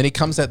 and then he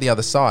comes out the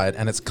other side,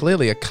 and it's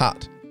clearly a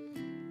cut.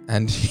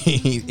 And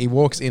he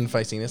walks in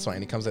facing this way,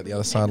 and he comes out the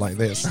other side like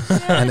this,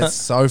 and it's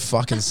so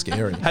fucking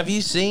scary. Have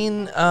you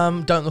seen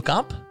Don't Look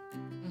Up?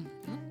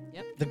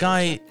 Yep. The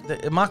guy,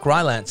 Mark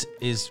Rylance,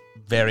 is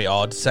very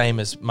odd, same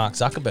as Mark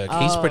Zuckerberg.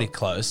 He's Oh, pretty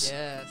close.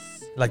 Yes.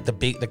 Like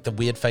the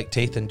weird fake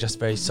teeth and just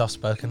very soft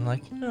spoken,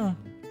 like, oh.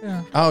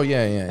 Oh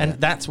yeah. And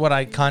that's what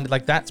I kind of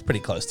like. That's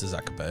pretty close to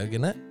Zuckerberg,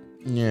 isn't it?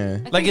 yeah.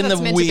 I Like think in that's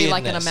the meant to be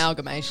like an weirdness.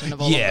 amalgamation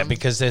of all Yeah, of them.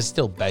 because there's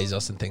still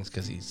Bezos and things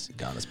because he's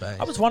gone to space.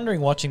 I was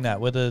wondering watching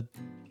that whether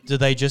do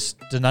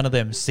none of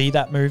them see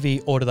that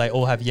movie, or do they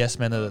all have yes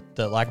men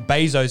that like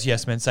Bezos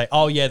yes men say,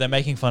 oh yeah, they're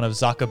making fun of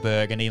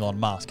Zuckerberg and Elon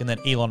Musk, and then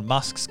Elon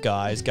Musk's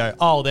guys go,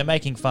 oh, they're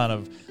making fun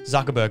of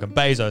Zuckerberg and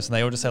Bezos, and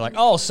they all just say like,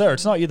 oh sir,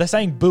 it's not you. They're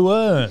saying boo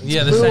earns.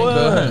 Yeah, the same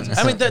burns.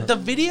 I mean, the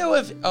video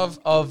of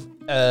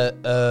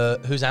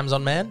who's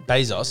Amazon man?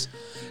 Bezos.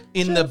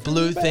 In the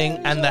blue thing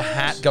and the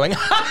hat going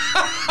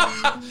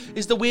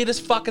is the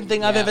weirdest fucking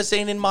thing I've ever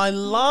seen in my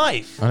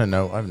life. I don't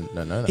know. I don't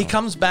know that. He one.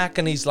 comes back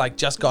and he's like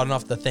just gotten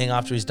off the thing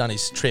after he's done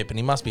his trip and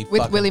he must be With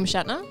fucking, William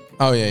Shatner.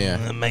 Oh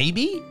yeah.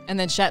 maybe. And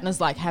then Shatner's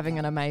like having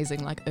an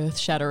amazing, like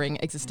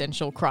earth-shattering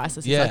existential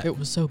crisis. He's Yeah. like, it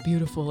was so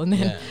beautiful. And then,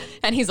 Yeah.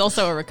 and he's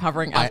also a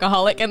recovering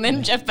alcoholic. And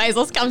then Jeff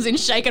Bezos comes in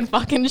shaking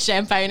fucking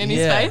champagne in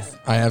Yeah. his face.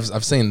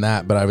 I've seen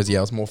that, but I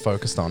was more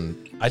focused on.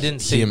 I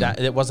didn't see Him. that.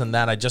 It wasn't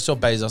that. I just saw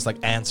Bezos like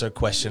answer a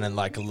question and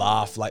like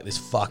laugh like this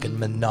fucking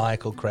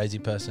maniacal crazy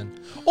person.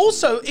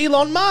 Also,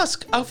 Elon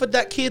Musk offered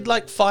that kid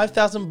like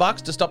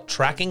 $5,000 to stop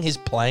tracking his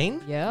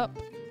plane. Yep.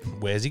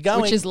 Where's he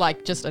going? Which is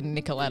like just a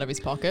nickel out of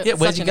his pocket. Yeah,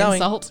 where's Such he an going?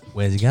 insult.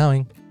 Where's he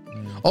going?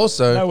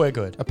 Also, No, we're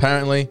good.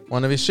 apparently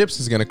one of his ships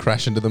is going to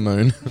crash into the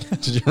moon.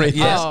 Did you read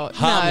Yes, that?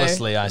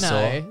 harmlessly, I saw.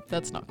 No,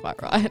 that's not quite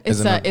right.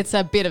 Is it not? It's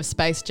a bit of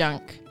space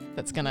junk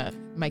that's going to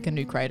make a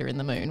new crater in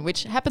the moon,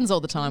 which happens all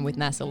the time with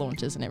NASA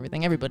launches and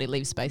everything. Everybody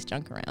leaves space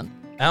junk around.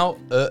 Our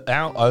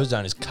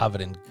ozone is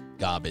covered in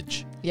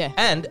garbage Yeah.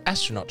 and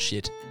astronaut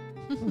shit.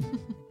 Do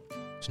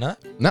you know that?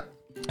 No.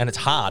 And it's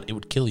hard. It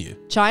would kill you.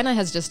 China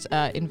has just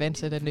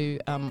invented a new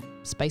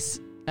space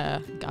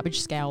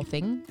garbage scale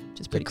thing,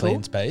 which is pretty Clean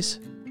cool. space.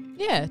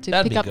 Yeah, to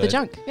That'd pick be up the good.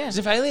 junk. Yeah. Because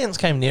if aliens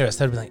came near us,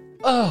 they'd be like,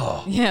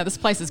 oh, Yeah, this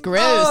place is gross.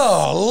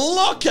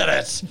 oh, look at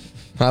it.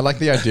 I like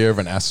the idea of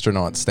an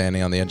astronaut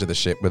standing on the edge of the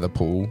ship with a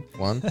pool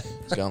one.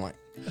 It's going like,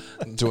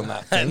 doing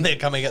that And thing. they're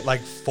coming at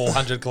like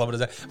 400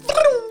 kilometers. I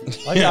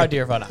like the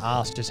idea of an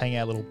ass just hanging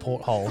out a little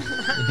porthole.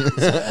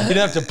 You don't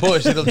have to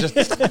push. It'll just.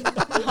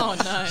 Oh,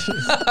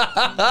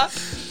 no.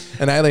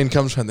 An alien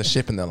comes from the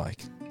ship and they're like,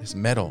 this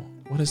metal.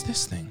 What is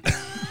this thing?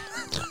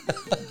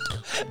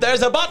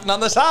 There's a button on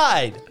the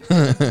side.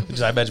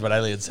 Which I imagine what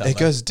aliens sound It like.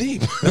 goes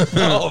deep.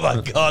 Oh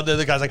my God. Then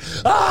the guy's like,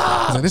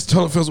 ah. He's like, this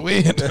toilet feels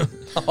weird.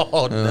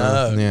 Oh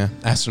no. Yeah,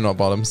 astronaut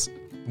bottoms.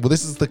 Well,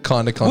 this is the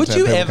kind of content. Would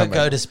you people ever come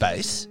go back- to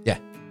space? Yeah.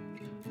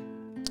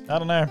 I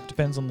don't know.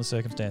 Depends on the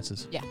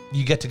circumstances. Yeah.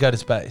 You get to go to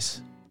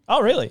space.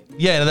 Oh, really?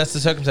 Yeah, no, that's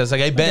the circumstance. Like,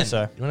 hey Ben, guess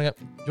so. you want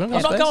to go? I'm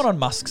not going on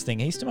Musk's thing.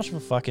 He's too much of a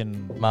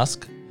fucking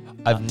Musk.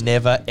 I've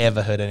never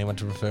ever heard anyone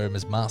to refer him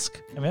as Musk.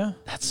 Yeah.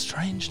 That's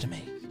strange to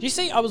me. Do you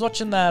see? I was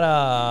watching that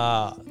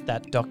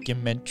that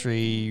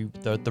documentary,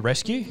 the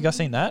rescue. You guys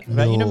seen that?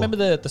 About, you know,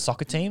 remember the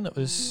soccer team that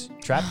was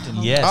trapped? In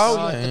Yes. Oh,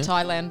 Oh, yeah. the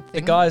Thailand The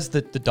thing. guys,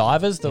 the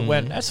divers that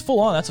went. That's full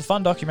on. That's a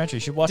fun documentary.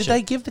 You should watch Did it.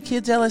 they give the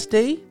kids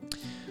LSD?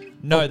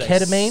 No, or they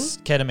ketamine?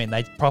 Ketamine.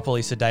 They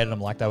properly sedated them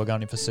like they were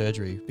going in for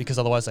surgery because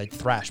otherwise they'd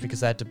thrash because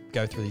they had to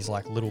go through these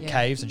like little Yeah.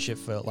 caves and shit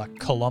for like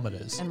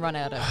kilometers. And run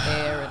out of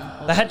air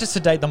and all They had to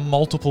sedate them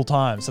multiple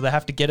times, so they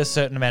have to get a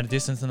certain amount of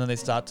distance, and then they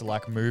start to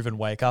like move and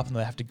wake up, and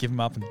they have to give them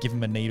up and give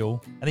them a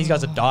needle. And these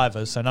guys are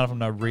divers, so none of them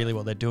know really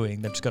what they're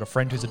doing. They've just got a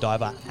friend who's a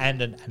diver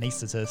and an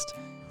anaesthetist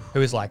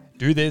who is like,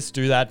 do this,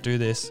 do that, do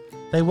this.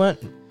 They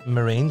weren't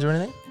Marines or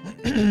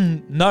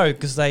anything? No,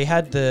 because they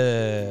had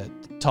the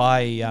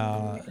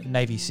Thai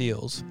Navy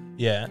SEALs,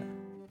 Yeah.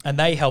 and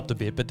they helped a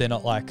bit, but they're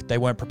not like, they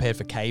weren't prepared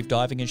for cave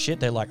diving and shit.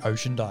 They're like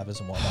ocean divers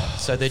and whatnot.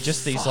 So they're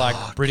just these like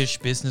British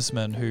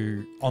businessmen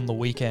who on the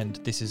weekend,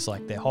 this is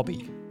like their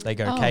hobby. They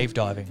go Oh. cave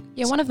diving.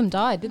 Yeah, one of them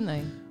died, didn't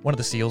they? One of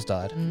the SEALs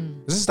died.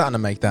 This is starting to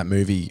make that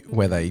movie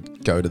where they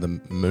go to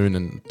the moon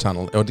and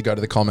tunnel, or to go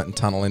to the comet and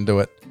tunnel into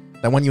it.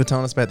 That one you were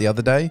telling us about the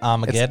other day.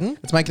 Armageddon?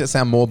 It's making it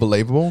sound more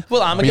believable.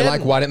 Well, But Armageddon. you're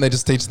like, why didn't they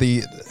just teach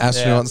the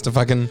astronauts to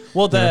fucking?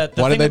 Well, you know,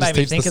 the why thing didn't they that just made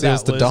me teach the think of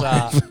SEALs that to was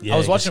dive? Yeah, I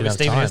was you watching it with should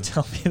Steve, have and he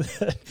was telling me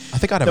that, I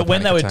think I'd have that a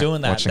when they panic were attack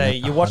doing that, watching it.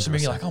 you watch the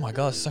movie, you're like, oh my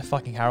god, it's so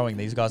fucking harrowing.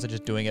 These guys are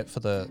just doing it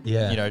for the,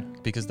 Yeah. you know,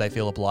 because they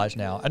feel obliged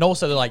now. And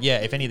also they're like, yeah,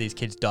 if any of these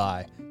kids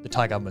die, the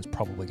Thai government's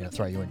probably going to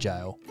throw you in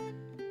jail.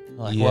 I'm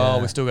like, Yeah.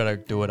 well, we still got to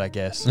do it, I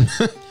guess.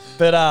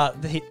 But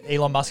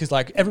Elon Musk is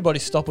like, everybody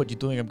stop what you're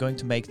doing. I'm going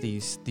to make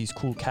these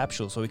cool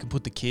capsules so we can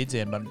put the kids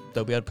in, but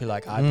they'll be able to play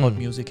like iPod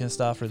music and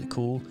stuff, really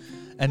cool.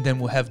 And then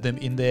we'll have them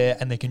in there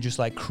and they can just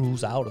like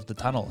cruise out of the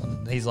tunnel.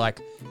 And he's like,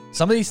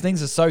 some of these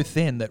things are so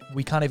thin that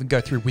we can't even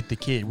go through with the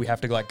kid. We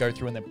have to like go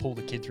through and then pull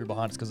the kid through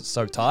behind us because it's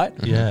so tight.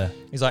 Yeah.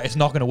 He's like, it's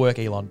not going to work,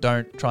 Elon.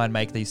 Don't try and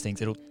make these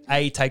things. It'll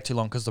A, take too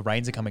long because the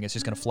rains are coming. It's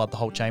just going to flood the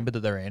whole chamber that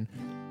they're in.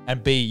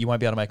 And B, you won't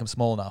be able to make them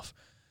small enough.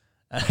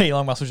 And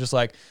Elon Musk was just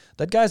like,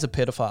 that guy's a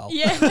pedophile.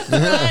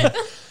 Yeah.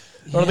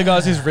 One of the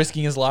guys who's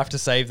risking his life to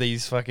save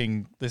this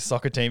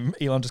soccer team,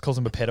 Elon just calls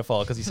him a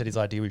pedophile because he said his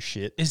idea was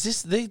shit. Is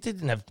this, they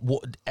didn't have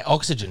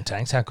oxygen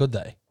tanks. How could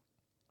they?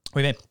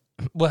 We mean,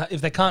 Well, if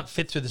they can't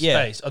fit through the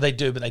Yeah. space, or they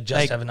do, but they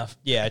just have enough.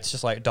 yeah, it's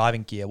just like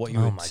diving gear, what you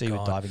Oh would my see with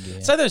God. diving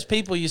gear. So those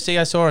people you see,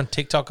 I saw on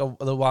TikTok a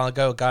little while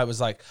ago, a guy was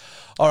like,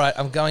 all right,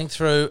 I'm going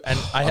through and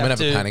I I'm have gonna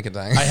to have a panic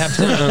attack. I have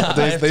to,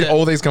 I have to,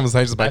 all these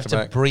conversations I back have to to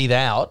back. breathe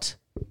out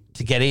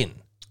to get in.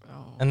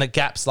 And the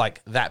gap's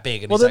like that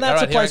big. And well, he's then like,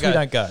 that's a all right, place we here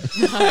I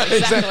don't go.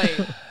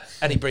 Exactly.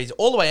 And he breathes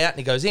all the way out and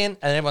he goes in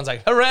and everyone's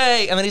like,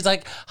 hooray. And then he's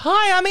like,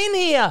 hi, I'm in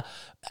here.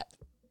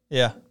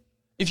 Yeah.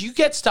 If you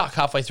get stuck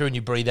halfway through and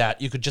you breathe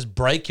out, you could just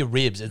break your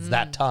ribs. It's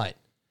that tight.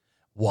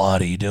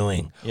 What are you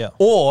doing? Yeah.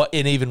 Or,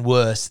 in even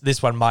worse,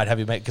 this one might have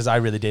you make, because I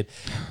really did.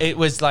 It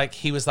was like,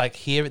 he was like,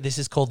 here, this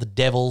is called the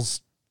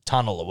Devil's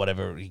Tunnel or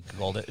whatever he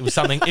called it. It was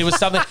something, it was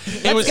something,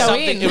 it was go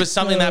something, in. it was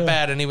something that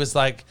bad. And he was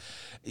like,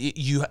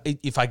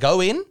 if I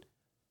go in,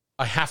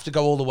 I have to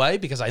go all the way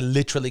because I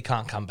literally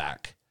can't come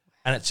back.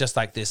 And it's just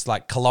like this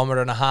like 1.5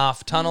 kilometer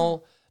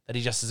tunnel that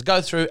he just has to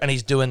go through, and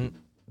he's doing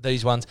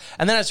these ones.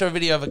 And then I saw a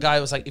video of a guy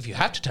who was like, if you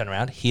have to turn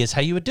around, here's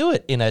how you would do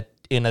it in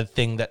a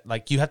thing that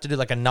like you have to do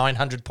like a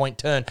 900-point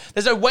turn.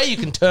 There's no way you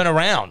can turn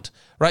around,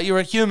 right? You're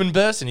a human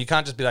person. You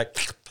can't just be like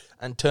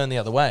and turn the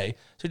other way.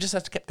 So you just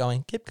have to keep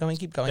going, keep going,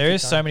 keep going. There keep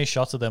is going. so many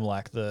shots of them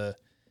like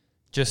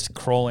just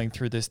crawling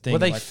through this thing. Were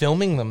they like,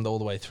 filming them all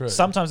the way through?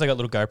 sometimes they got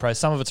little GoPros.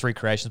 Some of it's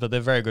recreations, but they're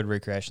very good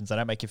recreations. They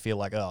don't make you feel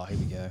like, oh, here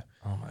we go.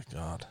 Oh my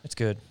God. It's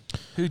good.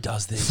 Who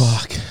does this?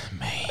 Fuck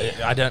me.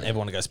 I don't ever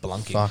want to go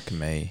spelunking. Fuck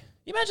me.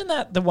 You imagine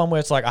that, the one where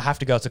it's like, I have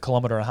to go, it's 1.5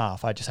 kilometers.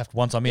 I just have to,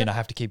 once I'm in, I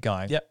have to keep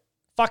going. Yep.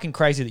 Fucking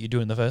crazy that you do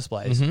it in the first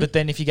place. But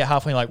then if you get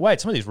halfway, you're like,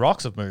 wait, some of these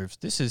rocks have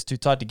moved. This is too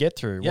tight to get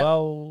through. Yep.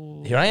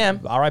 Well, Here I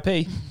am.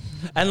 RIP.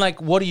 And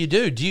like, what do you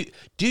do? Do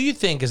you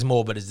think, as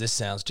morbid as this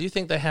sounds, do you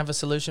think they have a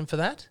solution for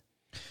that?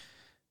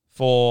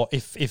 For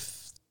if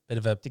Bit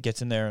of a it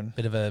gets in there and,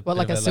 What,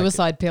 like a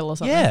suicide pill or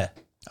something? Yeah,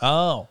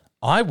 oh.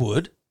 I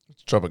would,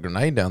 Drop a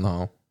grenade down the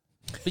hole.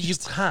 but you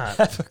can't.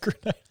 Have a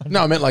grenade.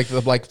 No, I meant like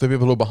the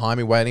people who are behind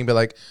me waiting, be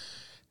like,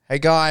 "Hey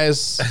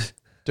guys,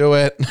 do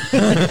it."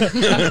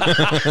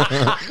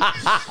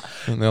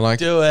 And they're like,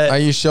 Do it. Are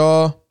you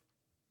sure?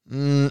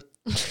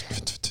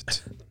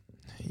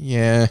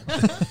 Yeah.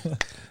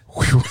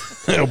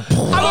 I'm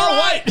all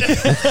right.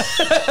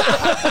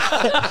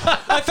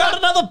 I found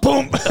another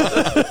boom.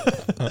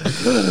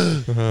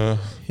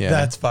 Yeah.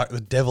 That's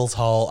the Devil's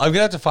Hole. I'm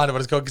gonna have to find out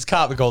what it's called because it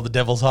can't be called the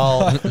Devil's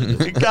Hole.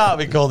 It can't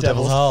be called the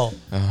Devil's Hole.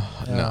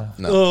 no.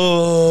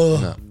 Oh.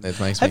 No. It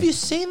makes Have me. you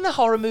seen the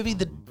horror movie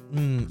The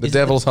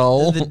Devil's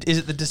Hole? Is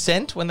it The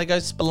Descent when they go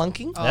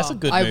spelunking? That's a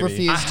good I movie.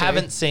 refuse I to.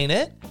 haven't seen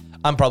it.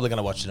 I'm probably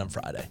gonna watch it on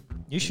Friday.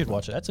 You should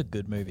watch it. That's a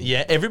good movie.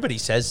 Yeah, everybody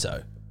says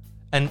so.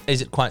 And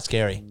is it quite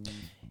scary?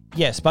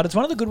 Yes, but it's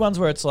one of the good ones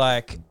where it's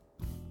like,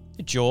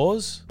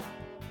 Jaws.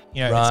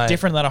 You know, Right. it's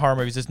different than a horror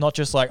movies. It's not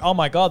just like, oh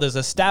my god, there's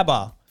a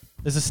stabber.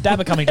 There's a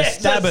stabber coming to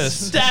stab us.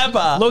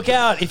 Stabber. Look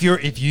out! If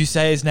you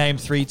say his name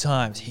 3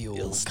 times,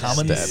 he'll come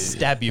and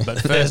stab you. But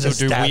first,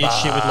 he'll do weird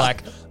shit with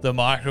like the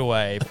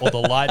microwave or the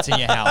lights in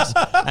your house,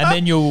 and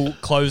then you'll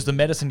close the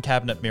medicine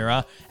cabinet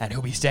mirror, and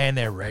he'll be standing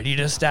there ready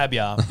to stab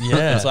you.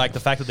 Yeah. It's like the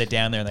fact that they're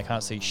down there and they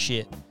can't see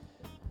shit.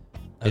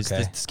 Is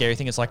Okay. the scary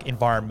thing? It's like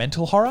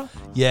environmental horror.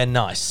 Yeah,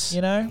 nice.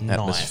 You know?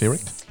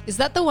 Atmospheric. Is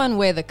that the one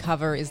where the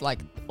cover is like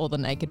all the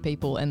naked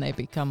people and they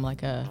become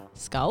like a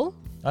skull?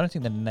 I don't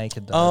think they're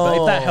naked though. But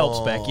if that helps,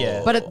 Beck,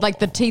 yeah. But it, like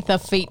the teeth are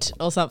feet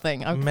or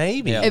something.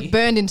 Maybe. It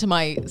burned into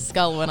my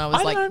skull when I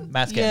was like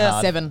Matt's getting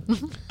hard.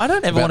 7. I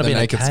don't ever About want to the be in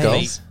a naked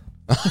cave. skulls.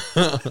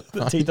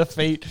 the teeth are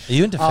feet. Are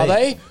you into feet? Are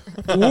they?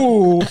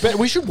 Ooh, bet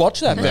we should watch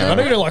that then. I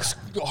know you don't like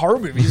horror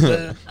movies,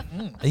 but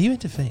Are you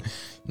into feet?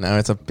 No,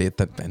 it's a bit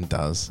that Ben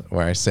does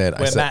where I said,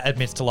 Where Matt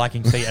admits to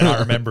liking feet, and I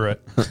remember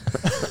it.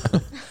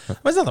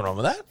 There's nothing wrong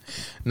with that.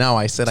 no,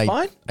 I said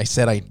fine. I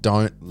said I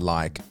don't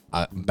like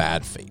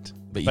bad feet.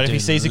 But if he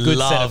sees a good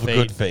set of feet,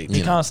 good feet.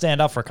 he can't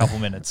stand up for a couple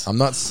minutes. I'm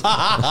not.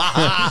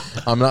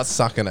 I'm not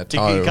sucking a He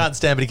toe. can't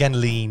stand, but he can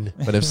lean.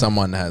 But if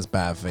someone has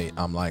bad feet,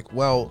 I'm like,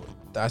 well,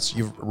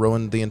 you've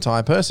ruined the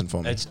entire person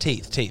for me. It's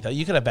teeth.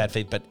 You could have bad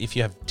feet, but if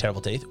you have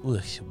terrible teeth,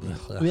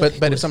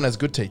 But if someone has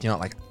good teeth, you're not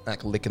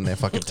like licking their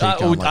fucking teeth.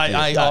 going like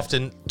I this.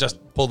 often just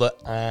pull the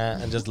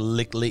and just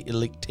lick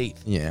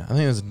teeth. Yeah, I think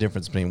there's a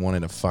difference between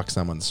wanting to fuck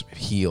someone's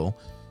heel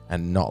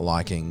and not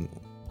liking,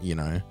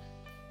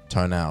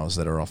 toenails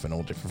that are off in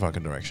all different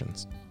fucking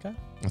directions. Okay.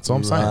 That's all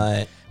I'm saying.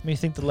 Right. Me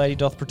think the lady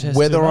doth protest.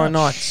 Whether too or much.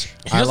 not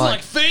He I doesn't like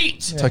like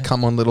feet. to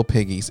come on little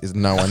piggies is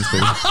no one's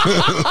business.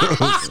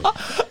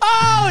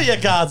 Oh, you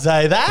can't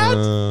say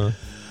that.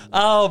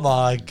 Oh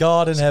my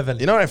God in heaven.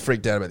 You know what I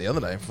freaked out about the other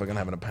day? Fucking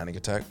having a panic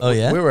attack. Oh,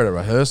 yeah? We were at a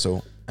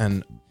rehearsal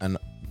and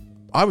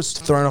I was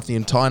thrown off the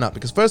entire night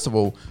because first of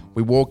all,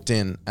 we walked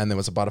in and there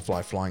was a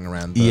butterfly flying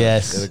around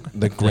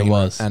the green room,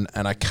 was. and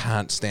I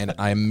can't stand it.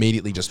 I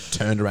immediately just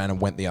turned around and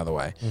went the other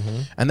way.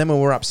 And then when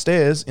we were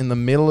upstairs in the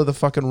middle of the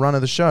fucking run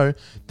of the show,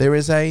 there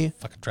is a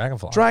Fucking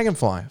dragonfly.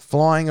 dragonfly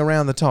flying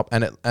around the top,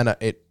 and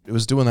it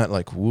was doing that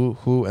like woo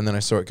hoo, and then I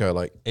saw it go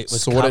like It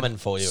was sorted, coming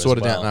for you as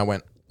sorted well. out, and I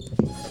went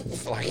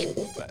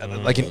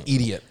like an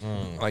idiot,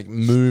 like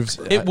moved.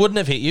 It wouldn't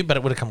have hit you, but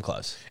it would have come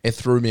close. It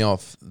threw me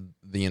off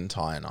the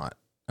entire night,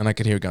 and I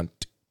could hear it going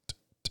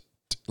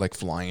like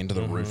flying into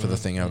the roof of the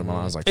thing out of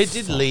my. I was like, It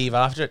did "Fuck." leave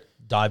after it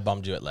dive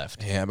bombed you. It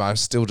left. Yeah, but I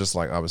was still just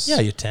like I was. Yeah,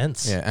 you're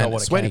tense. yeah, Not and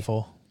what it sweaty. came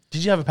for.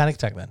 Did you have a panic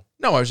attack then?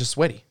 No, I was just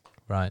sweaty.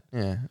 Right.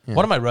 Yeah,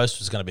 One of my roasts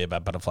was going to be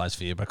about butterflies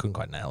for you, but I couldn't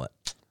quite nail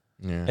it.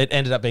 yeah. It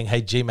ended up being,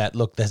 hey, G-Matt,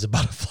 look, there's a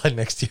butterfly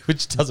next to you,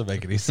 which doesn't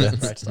make any sense.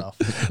 Great stuff.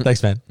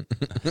 Thanks, man.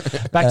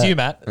 Back to you,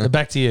 Matt.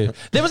 Back to you.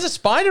 There was a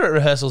spider at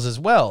rehearsals as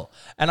well,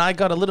 and I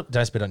got a little... Did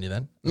I spit on you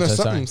then? No, I'm so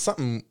something, sorry.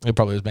 something. It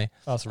probably was me.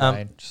 Oh, it's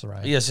rain. Just the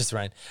rain. Yeah, it's just the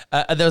rain.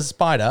 There was a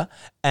spider,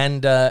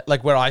 and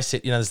like where I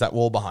sit, there's that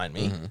wall behind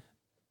me.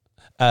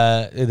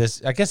 I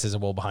guess there's a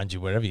wall behind you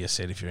wherever you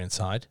sit if you're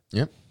inside.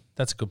 Yep.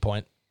 That's a good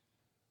point.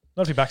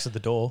 Not if your back's at the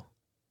door.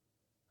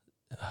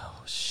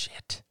 Oh,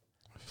 shit.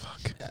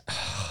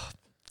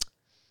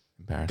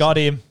 Embarrassing. Got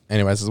him.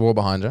 Anyways, there's a wall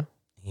behind you.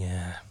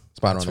 Yeah.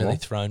 Spider That's on the really wall.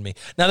 thrown me.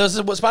 Now, there was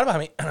a spider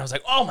behind me, and I was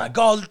like, oh my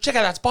God, check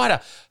out that spider.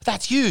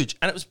 That's huge.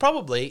 And it was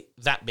probably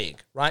that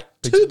big, right?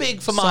 Too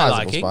big for my Sizable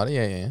liking. Spider.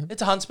 Yeah, yeah.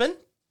 It's a huntsman.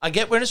 I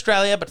get we're in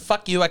Australia, but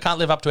fuck you. I can't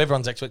live up to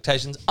everyone's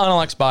expectations. I don't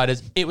like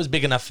spiders. It was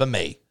big enough for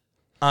me.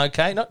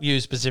 Okay? Not you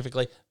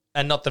specifically,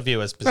 and not the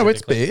viewers No, specifically.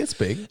 it's big. It's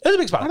big. It was a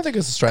big I spider. don't think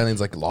us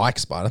Australians like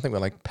spider. I think we're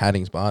like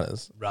padding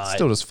spiders. Right.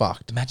 Still just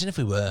fucked. Imagine if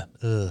we were.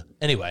 Ugh.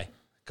 Anyway,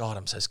 God,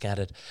 I'm so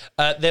scattered.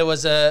 There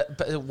was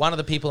one of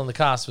the people in the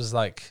cast was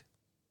like,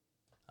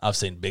 I've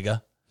seen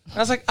bigger. I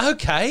was like,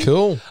 okay.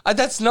 Cool.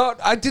 That's not,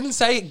 I didn't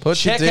say,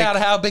 Put your check dick out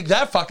how big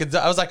that fucking,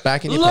 I was like,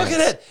 back in your look pants.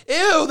 at it.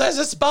 Ew, there's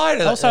a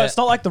spider. Also, Yeah. it's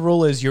not like the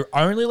rule is you're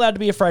only allowed to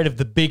be afraid of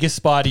the biggest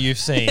spider you've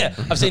seen. Yeah,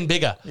 I've seen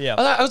bigger. Yeah.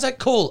 I was like,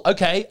 cool,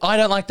 okay, I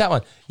don't like that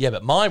one. Yeah,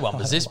 but my one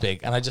was this big,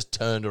 and I just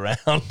turned around.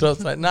 I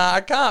was like, nah,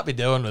 I can't be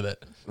doing with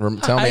it.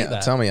 Tell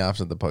that. me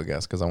after the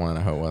podcast because I want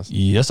to know who it was.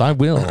 Yes, I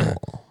will.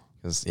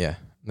 Because yeah,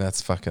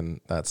 that's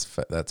funny. That's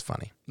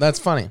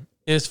funny.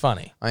 It was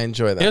funny. I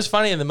enjoy that. It was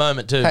funny in the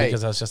moment, too, Hey.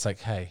 because I was just like,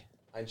 hey.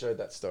 I enjoyed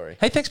that story.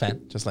 Hey, thanks,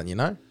 man. Just letting you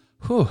know.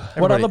 Whew. What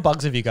Everybody- other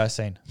bugs have you guys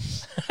seen?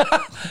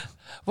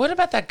 What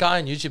about that guy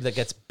on YouTube that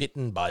gets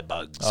bitten by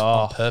bugs Oh.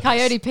 on purpose?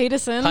 Coyote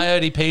Peterson.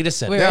 Coyote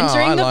Peterson. We're Yeah,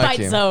 entering I the like bite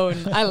him. zone.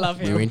 I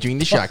love You're him. entering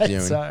the shock zone,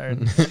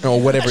 Zone.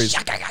 or whatever is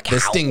the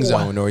sting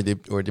zone, or the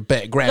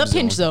grab The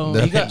pinch zone.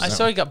 The He got, pinch I zone.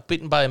 saw he got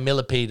bitten by a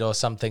millipede or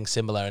something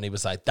similar, and he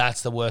was like,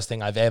 that's the worst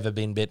thing I've ever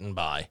been bitten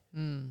by.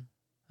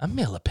 A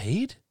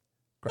millipede?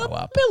 Grow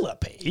up.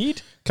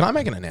 Millipede. Can I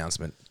make an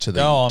announcement to Go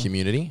the on.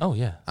 community? Oh,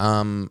 yeah.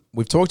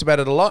 We've talked about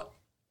it a lot.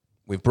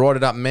 We've brought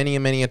it up many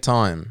a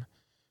time.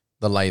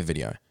 The lathe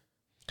video.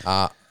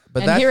 But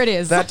And here it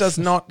is. That does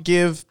not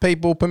give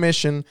people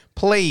permission.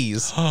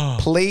 Please,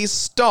 please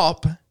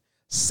stop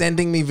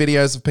sending me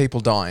videos of people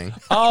dying.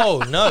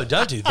 Oh no,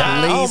 don't do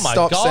that. Please Oh my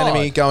stop God. sending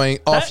me going,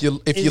 if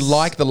you is-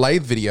 like the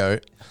lathe video.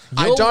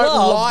 I You'll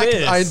love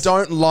this.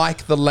 don't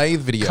like the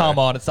lathe video. Come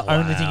on, it's the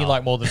only thing you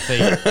like more than feet.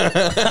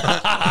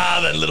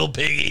 That little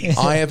piggy.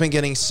 I have been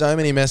getting so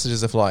many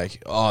messages of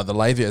like, oh, the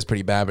lathe video is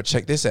pretty bad, but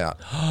check this out.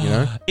 You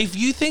know? If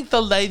you think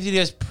the lathe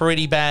video is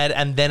pretty bad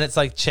and then it's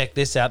like, check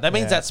this out, that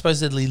means that's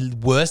supposedly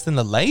worse than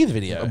the lathe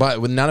video.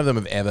 But none of them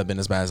have ever been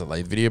as bad as the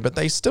lathe video, but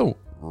they still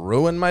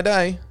ruin my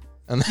day.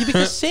 And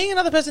Because seeing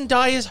another person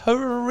die is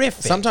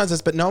horrific. sometimes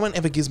it's, but no one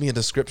ever gives me a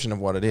description of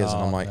what it is.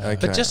 and I'm like,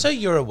 okay. But just so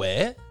you're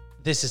aware,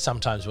 this is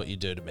sometimes what you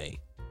do to me.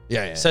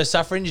 yeah. So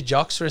suffering your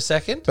jocks for a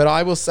second. But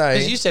I will say,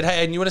 Because you said,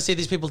 hey, and you want to see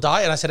these people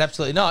die? And I said,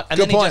 absolutely not. And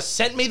Good then he point. just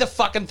sent me the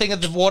fucking thing of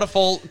the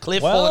waterfall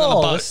cliff falling on the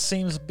Well, boat. this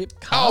seems a bit.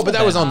 oh, but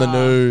that was on the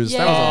news.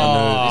 That was on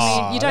the news.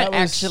 I mean, you don't that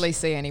was- actually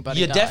see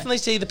anybody. You die. definitely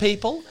see the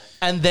people,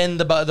 and then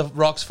the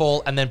rocks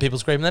fall, and then people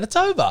scream, and then it's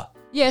over.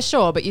 Yeah,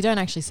 sure, but you don't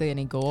actually see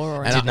any gore or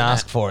I anything. didn't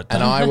ask for it.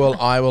 And though.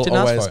 I will Didn't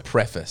ask always for it.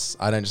 preface.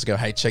 I don't just go,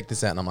 hey, check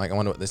this out. And I'm like, I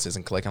wonder what this is,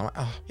 and click. And I'm like,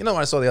 oh, you know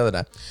what I saw the other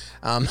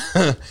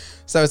day?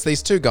 So it's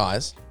these two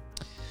guys.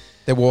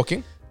 They're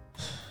walking.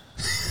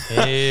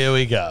 Here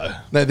we go.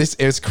 No, this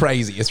is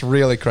crazy. It's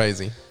really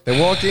crazy. They're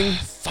walking.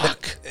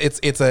 Fuck. It's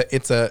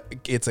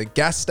a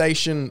gas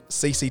station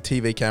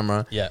CCTV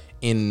camera. Yeah.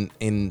 In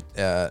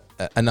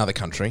another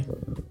country.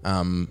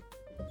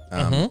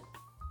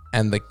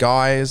 And the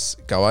guys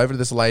go over to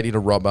this lady to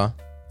rob her.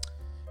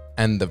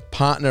 And the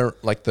partner,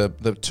 like the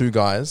two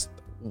guys,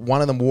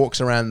 one of them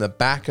walks around the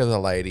back of the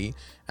lady,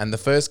 and the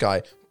first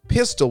guy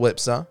pistol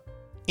whips her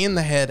in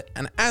the head.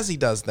 And as he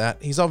does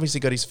that, he's obviously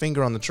got his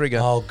finger on the trigger.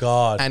 Oh,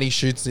 God. And he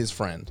shoots his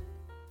friend.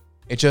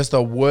 It's just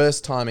the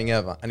worst timing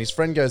ever. And his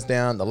friend goes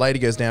down. The lady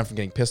goes down from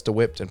getting pistol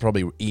whipped and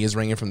probably ears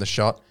ringing from the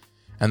shot.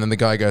 And then the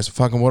guy goes,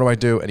 fucking, what do I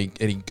do? And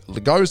he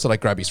goes to like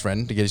grab his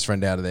friend to get his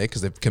friend out of there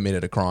because they've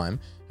committed a crime.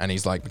 And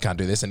he's like, we can't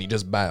do this. And he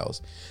just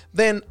bails.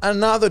 Then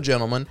another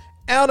gentleman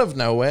out of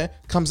nowhere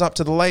comes up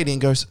to the lady and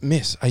goes,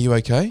 miss, are you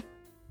okay?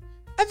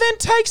 And then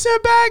takes her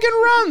bag and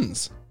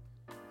runs.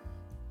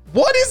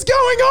 What is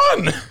going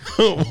on?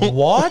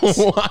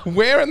 What?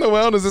 Where in the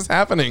world is this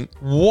happening?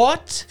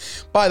 What?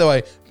 By the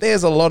way,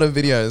 there's a lot of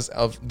videos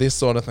of this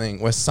sort of thing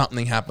where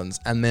something happens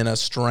and then a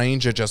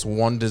stranger just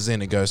wanders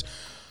in and goes,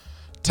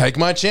 take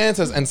my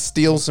chances, and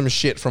steals some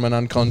shit from an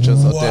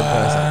unconscious or dead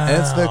person.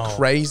 And it's the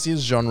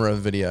craziest genre of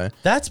video.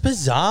 That's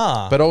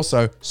bizarre. But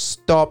also,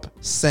 stop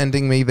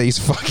sending me these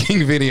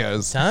fucking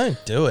videos.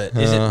 don't do it.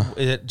 Is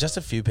it just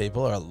a few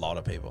people or a lot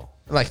of people?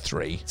 Like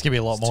 3. It's gonna be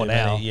a lot more Too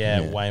now. many.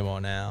 Yeah, way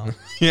more now.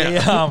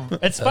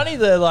 It's funny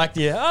that like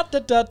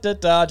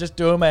just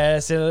do them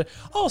as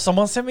oh,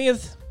 someone sent me a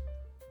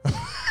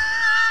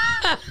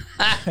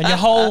and your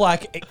whole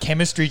like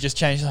chemistry just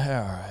changed. Like, all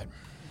right,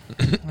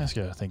 let's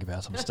go think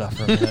about some stuff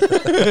for a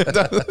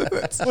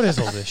minute. What is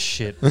all this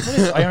shit?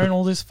 I own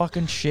all this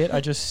fucking shit.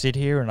 I just sit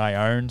here and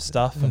I own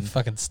stuff and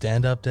Fucking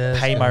stand up desk.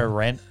 pay my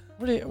rent.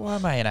 Why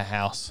am I in a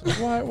house?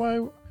 Why?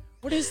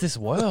 What is this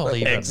world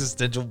even?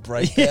 Existential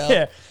breakdown.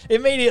 Yeah,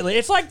 immediately.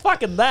 It's like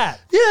fucking that.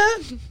 Yeah.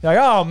 Like,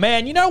 oh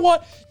man, you know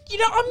what? I'm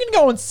gonna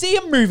go and see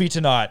a movie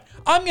tonight.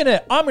 I'm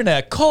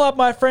gonna call up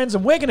my friends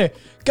and we're gonna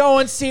go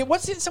and see it.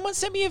 What's it? Someone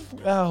sent me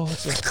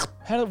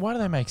why do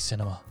they make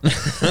cinema?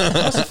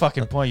 What's the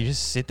fucking point? You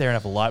just sit there and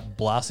have a light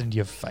blasted into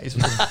your face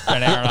for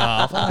an hour and a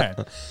half.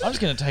 I'm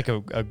just gonna take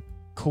a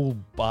cool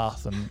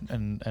bath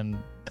and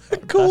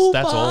Cool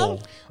that's bath?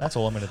 all. That's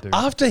all I'm gonna do.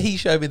 After he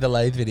showed me the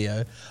lathe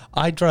video,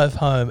 I drove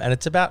home, and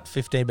it's about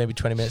 15, maybe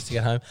 20 minutes to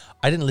get home.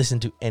 I didn't listen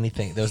to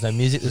anything. There was no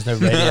music. There was no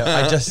radio.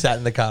 I just sat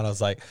in the car, and I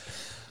was like,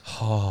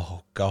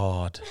 oh,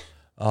 God.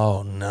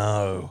 Oh,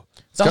 no.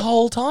 The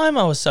whole time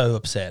I was so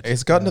upset.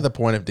 It's gotten to the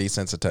point of I'm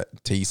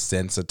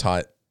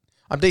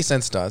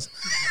desensitized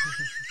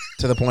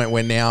to the point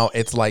where now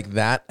it's like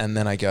that, and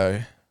then I go,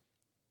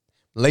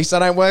 at least I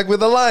don't work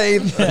with a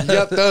lathe. And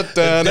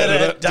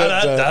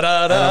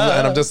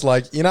I'm just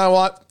like, you know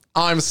what?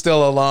 I'm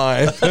still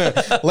alive.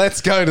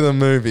 Let's go to the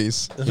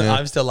movies. Yeah,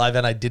 I'm still alive,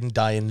 and I didn't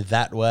die in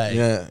that way.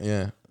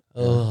 yeah.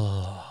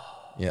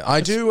 Yeah,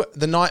 I do.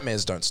 The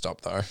nightmares don't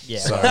stop though. Yeah.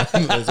 So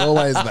there's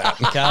always that.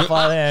 Can't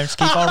fly there. Just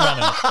keep on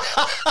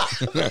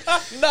running.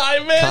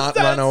 Nightmares Can't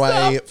don't run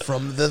away stop.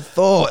 from the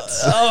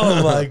thoughts.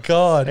 Oh, my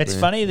God. It's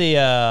funny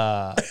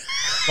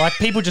like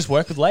people just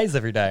work with lathes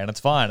every day and it's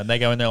fine. And they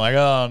go in there like,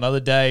 oh, another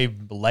day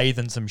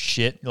lathing some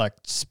shit, like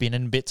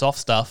spinning bits off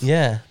stuff.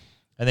 Yeah.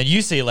 And then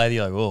you see a lathe,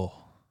 you're like, oh,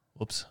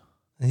 whoops,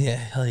 Yeah.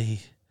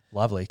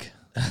 live leak.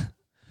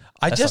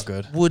 I That's just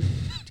not good. would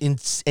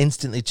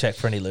instantly check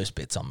for any loose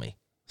bits on me.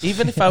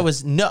 Even if I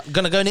was not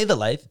going to go near the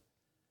lathe,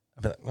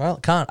 I'd be like, well,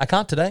 I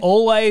can't today.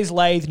 Always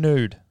lathe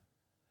nude.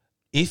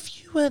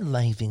 If you were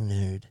lathing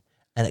nude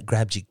and it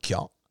grabbed your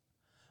gyot,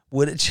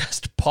 would it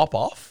just pop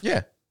off?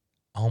 Yeah.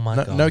 Oh, my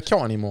No, God. no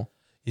kill anymore.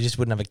 You just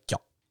wouldn't have a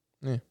gyot.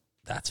 Yeah.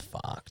 That's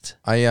fucked.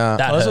 That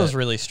This hurt. was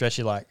really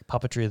stretchy, like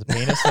puppetry of the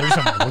penis. There was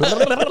some-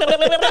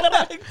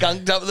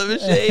 Gunked up the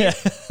machine.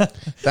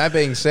 That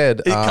being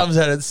said, It comes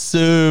out at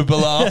super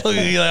long.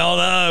 You're like, oh,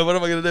 no, what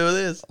am I going to do with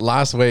this?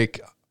 last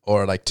week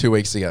or like 2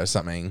 weeks ago,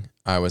 something,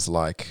 I was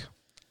like,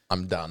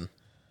 I'm done.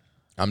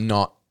 I'm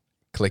not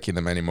clicking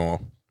them anymore.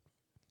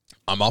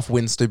 I'm off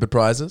Win Stupid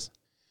Prizes.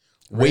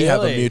 We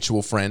have a Really?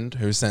 mutual friend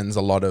who sends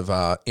a lot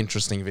of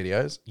interesting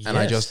videos, and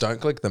I Yes. just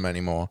don't click them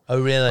anymore. Oh,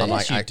 really? I'm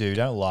Yes, like, you do.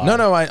 Don't lie.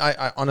 No,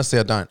 I honestly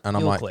I don't, and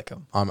I'm You'll like, click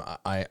 'em.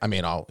 I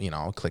mean,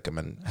 I'll click them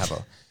and have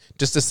a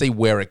just to see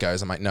where it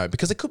goes. I'm like, no,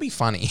 because it could be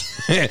funny.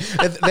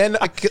 Then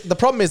the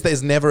problem is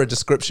there's never a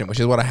description, which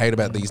is what I hate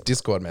about these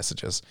Discord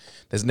messages.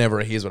 There's never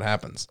a here's what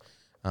happens.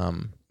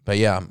 But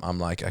yeah, I'm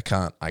like, I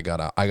can't. I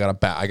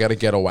gotta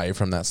get away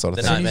from that sort of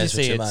The thing. As soon nightmares as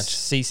were you see too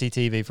it's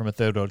much. CCTV from a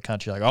third world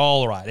country, like,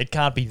 all right, it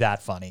can't be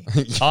that funny.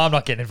 I'm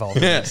not getting involved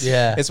in this.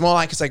 Yeah. It's more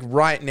like, it's like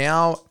right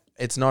now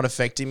it's not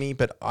affecting me,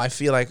 but I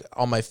feel like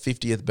on my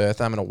 50th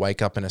birthday I'm gonna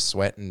wake up in a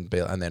sweat and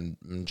then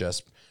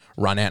just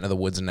run out into the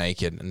woods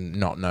naked and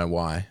not know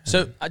why.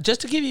 So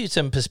just to give you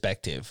some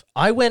perspective,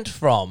 I went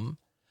from.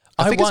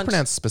 I think it's once-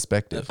 pronounced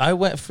perspective.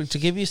 to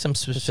give you some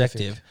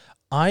perspective.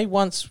 I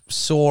once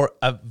saw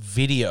a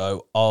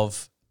video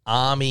of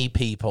army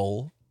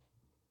people.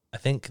 I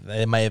think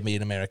they may have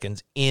been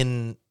Americans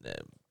in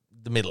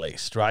the Middle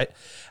East, right?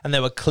 And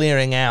they were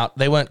clearing out.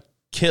 They weren't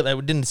killed. They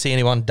didn't see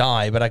anyone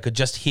die, but I could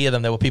just hear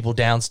them. There were people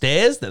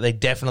downstairs. There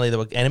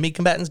were enemy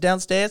combatants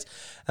downstairs,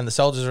 and the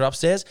soldiers were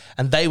upstairs.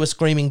 And they were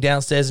screaming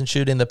downstairs and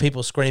shooting. The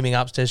people screaming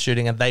upstairs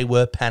shooting, and they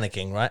were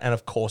panicking, right? And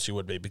of course you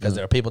would be, because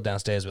there are people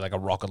downstairs with like a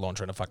rocket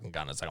launcher and a fucking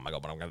gun. It's like, oh my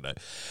God, what am I going to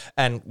do?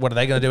 And what are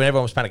they going to do? And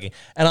everyone was panicking.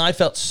 And I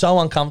felt so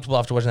uncomfortable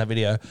after watching that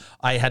video.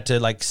 I had to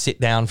like sit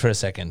down for a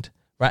second,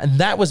 right? And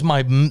that was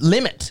my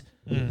limit.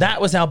 That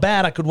was how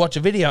bad I could watch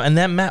a video. And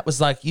then Matt was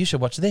like, you should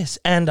watch this.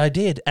 And I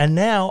did. And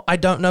now I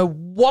don't know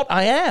what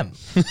I am.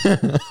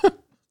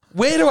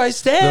 Where do I The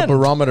stand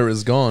barometer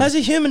is gone. as a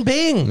human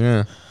being?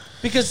 Yeah.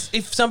 Because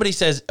if somebody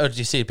says, "Oh, did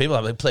you see people?"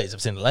 I'm like, "Please,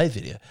 I've seen the live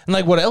video." And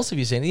like, what else have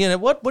you seen? You know,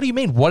 what do you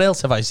mean? What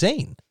else have I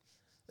seen?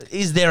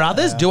 Is there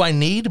others? Do I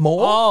need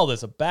more? Oh,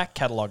 there's a back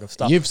catalogue of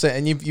stuff. You've said,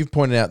 and you've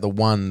pointed out the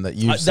one that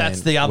you've seen. That's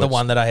the other which-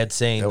 one that I had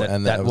seen. and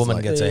That that was woman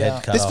like- gets her Yeah.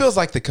 head cut This off. feels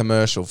like the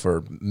commercial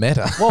for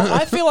Meta. Well,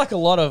 I feel like a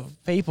lot of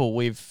people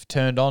we've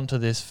turned on to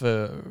this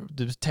for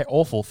this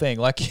awful thing.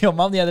 Like your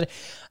mum the other day,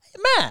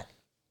 Matt,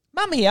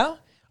 mum here.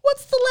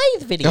 What's the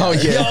lathe video? Oh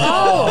yeah.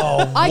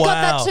 I got wow.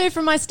 that too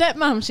from my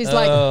stepmom. She's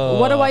like,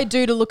 "What do I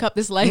do to look up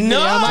this lathe video?"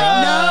 No, I'm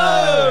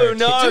like,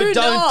 no, Do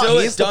don't not. do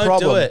it. Here's the Don't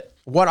problem. do it.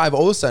 What I've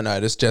also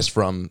noticed just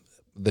from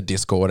the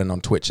Discord and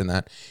on Twitch and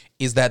that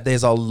is that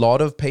there's a lot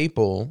of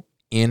people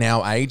in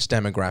our age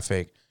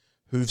demographic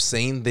who've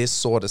seen this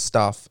sort of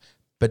stuff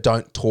but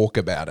don't talk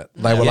about it.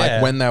 They were Yeah.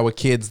 like, when they were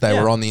kids, they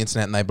Yeah. were on the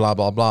internet and they blah,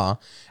 blah, blah.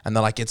 And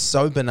they're like, it's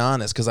so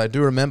bananas, because I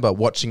do remember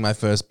watching my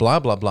first blah,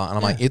 blah, blah. And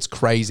I'm like, it's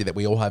crazy that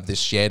we all have this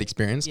shared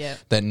experience Yeah.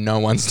 that no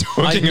one's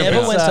talking never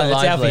about. went to It's our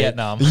Lively.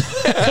 Vietnam.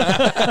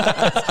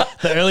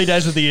 The early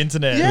days of the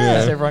internet. Yeah.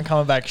 Just everyone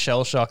coming back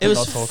shell shocked It and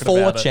was not talking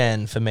about it.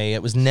 4chan for me.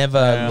 It was never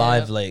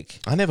Live Leak.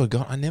 I never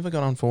got on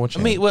 4chan.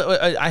 I mean,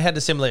 I had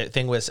a similar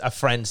thing where a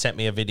friend sent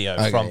me a video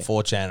from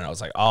 4chan, and I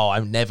was like, "Oh,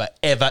 I'm never,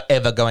 ever,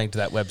 ever going to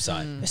that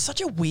website." It's such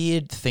a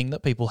weird thing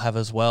that people have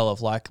as well.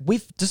 Of like,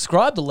 we've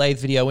described the lathe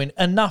video in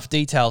enough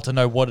detail to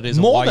know what it is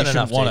More and why than you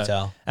shouldn't enough want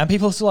detail. it. And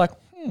people are still like,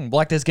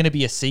 like there's going to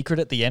be a secret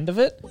at the end of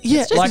it. Yeah,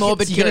 just like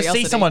morbid you're going to see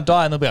curiosity. someone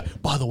die and they'll be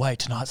like, by the way,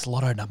 tonight's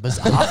lotto numbers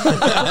are.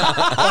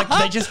 Like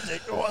they just,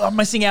 I'm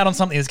missing out on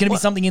something. There's going to be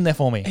something in there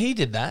for me. He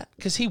did that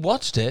because he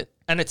watched it,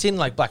 and it's in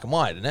like black and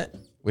white, isn't it?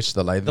 Which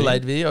the lathe The video?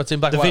 lathe video. It's in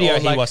black The and white. video or,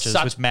 he like, watches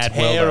such with Mad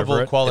World terrible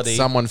over it. quality, It's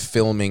someone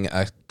filming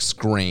a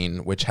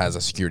screen which has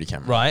a security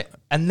camera. right?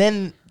 And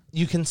then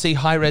you can see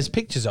high res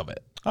pictures of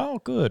it. Oh,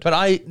 good. But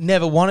I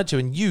never wanted to,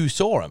 and you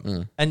saw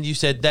them, and you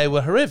said they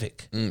were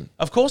horrific.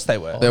 Of course they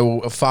were. They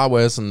were far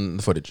worse than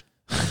the footage.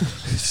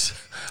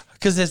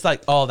 Because there's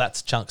like, oh,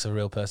 that's chunks of a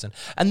real person.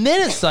 And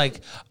then it's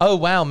like, oh,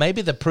 wow,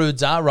 maybe the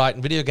prudes are right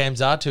and video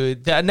games are too.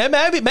 No,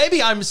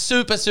 maybe I'm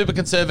super, super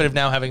conservative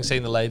now having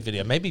seen the lathe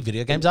video. Maybe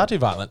video games are too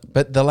violent.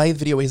 But the lathe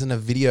video isn't a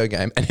video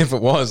game, and if it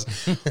was,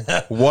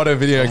 what a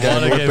video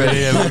game would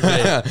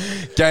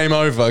be. Game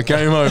over.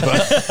 Game over.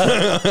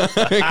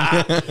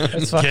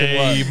 It's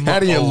fucking How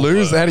do you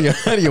lose? How do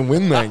you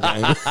win that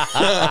game?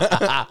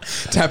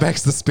 Tap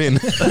X the spin.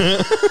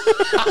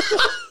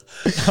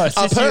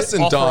 a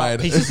person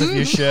died. Pieces of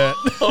your shirt.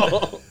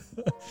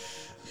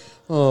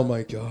 Oh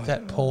my god.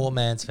 That poor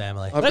man's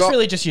family. I've That's got-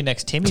 really just your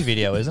next Timmy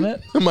video, isn't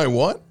it? My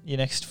what? Your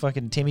next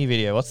fucking Timmy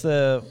video. What's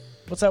that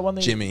one?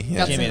 That Jimmy.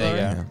 Yeah. Jimmy, there you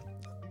go. Yeah.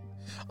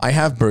 I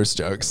have Bruce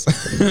jokes.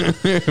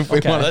 If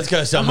we want- Let's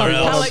go somewhere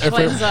else. Palate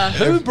cleanser.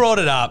 Who brought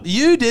it up?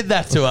 You did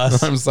that to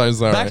us. I'm so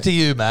sorry. Back to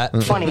you,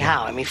 Matt. Funny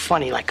how? I mean,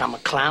 funny like I'm a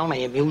clown. I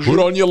amuse you.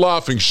 Put on your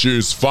laughing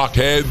shoes,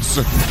 fuckheads,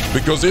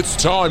 because it's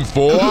time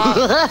for...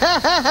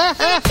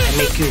 I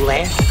make you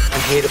laugh.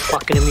 I'm here to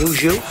fucking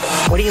amuse you.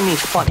 What do you mean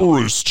funny?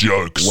 Bruce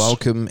Jokes.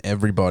 Welcome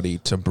everybody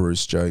to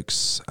Bruce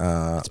Jokes.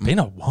 It's been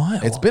a while.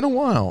 It's been a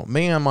while.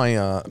 Me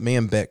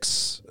and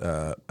Beck's,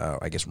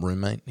 I guess,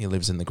 roommate. He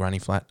lives in the granny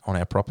flat on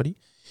our property.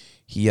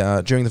 He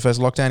during the first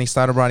lockdown, he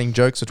started writing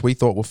jokes which we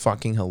thought were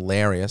fucking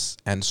hilarious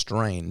and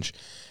strange.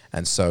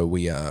 And so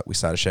we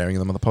started sharing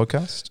them on the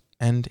podcast.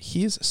 And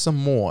here's some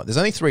more. There's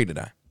only 3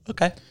 today.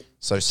 Okay.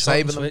 So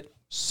savor them,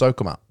 soak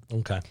them up.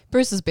 Okay.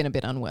 Bruce has been a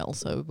bit unwell,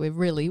 so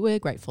we're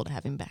grateful to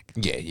have him back.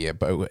 Yeah,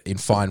 but in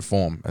fine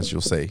form, as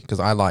you'll see, because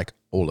I like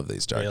all of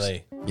these jokes.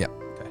 Really? Yeah.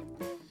 Okay.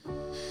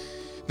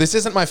 This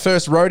isn't my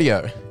first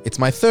rodeo. It's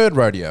my 3rd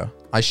rodeo.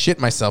 I shit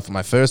myself at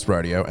my first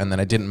rodeo, and then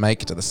I didn't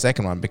make it to the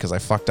second one because I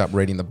fucked up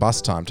reading the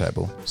bus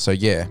timetable. So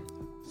yeah,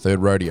 3rd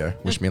rodeo.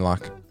 Wish me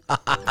luck.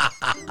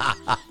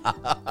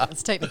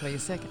 It's technically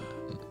his second.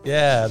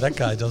 Yeah, that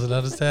guy doesn't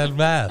understand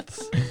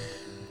maths.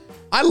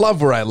 I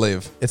love where I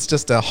live. It's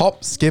just a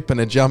hop, skip, and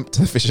a jump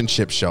to the fish and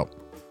chip shop.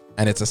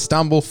 And it's a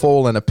stumble,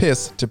 fall, and a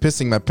piss to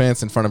pissing my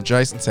pants in front of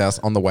Jason's house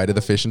on the way to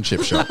the fish and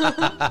chip shop.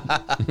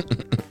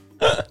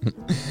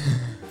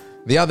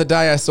 The other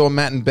day, I saw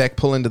Matt and Beck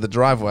pull into the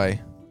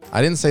driveway.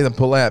 I didn't see them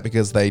pull out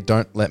because they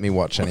don't let me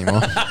watch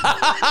anymore.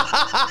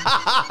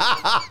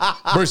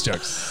 Bruce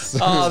jokes.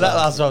 Oh, that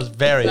last one was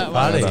very That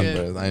one funny. was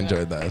good. I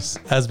enjoyed those.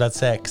 That was about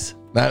sex.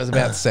 That was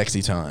about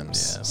sexy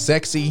times. Yeah.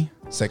 Sexy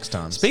sex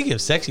times. Speaking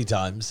of sexy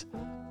times,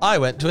 I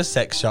went to a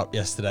sex shop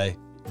yesterday.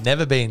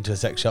 Never been to a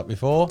sex shop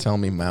before. Tell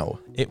me, Mel.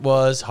 It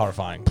was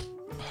horrifying.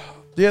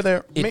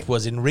 Yeah, It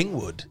was in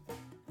Ringwood.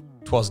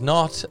 It was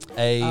not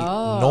a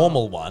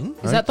normal one.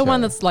 Is that the Okay.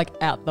 one that's like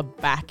out the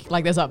back?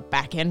 Like there's a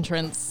back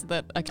entrance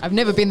that I've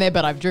never been there,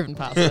 but I've driven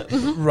past it.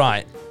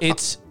 Right.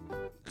 It's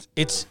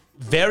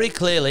very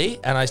clearly,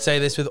 and I say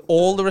this with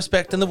all the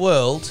respect in the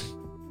world,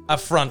 a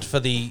front for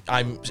the,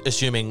 I'm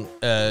assuming,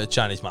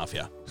 Chinese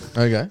mafia.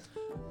 Okay.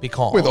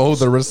 Because With all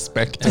the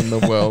respect in the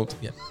world.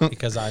 yeah,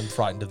 because I'm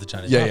frightened of the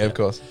Chinese Yeah, mafia. yeah, of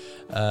course.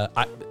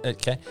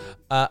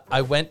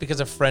 I went because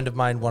a friend of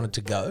mine wanted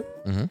to go.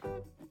 Mm-hmm.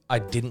 I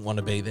didn't want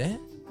to be there.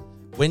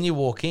 When you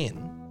walk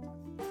in,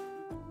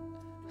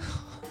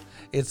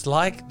 it's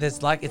like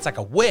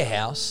a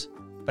warehouse,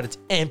 but it's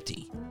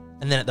empty.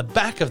 And then at the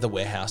back of the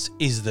warehouse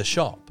is the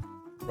shop,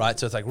 right?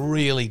 So it's like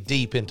really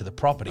deep into the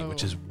property,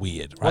 which is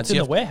weird, right? What's So in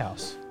you the have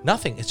warehouse?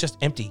 nothing. It's just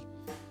empty,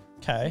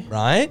 Okay.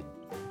 right?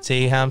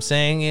 See how I'm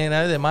saying? You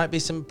know, there might be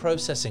some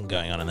processing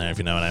going on in there, if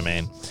you know what I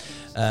mean.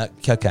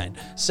 Cocaine.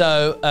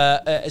 So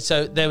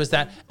there was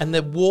that, and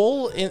the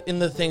wall in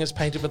the thing is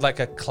painted with like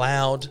a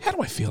cloud. How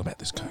do I feel about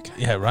this cocaine?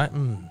 Yeah, right.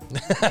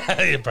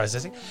 You're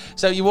processing.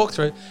 So you walk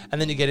through,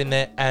 and then you get in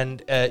there,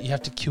 and you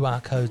have to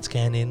QR code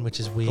scan in, which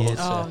is weird.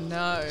 Oh So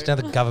no. now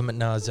the government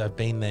knows I've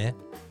been there.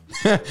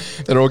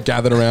 They're all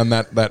gathered around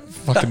that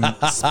fucking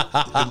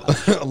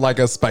like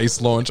a space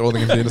launch, all the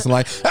computers and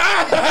like,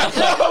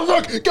 oh,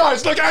 look,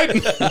 guys, look,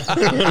 Aiden.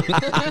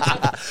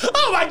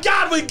 Oh my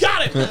God, we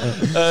got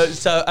it!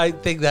 So I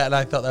think that, and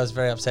I thought that was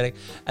very upsetting.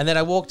 And then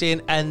I walked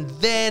in, and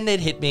then it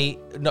hit me.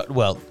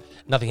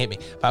 Nothing hit me.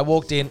 But I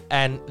walked in,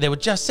 and there were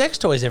just sex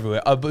toys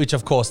everywhere, which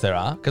of course there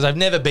are, because I've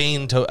never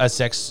been to a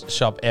sex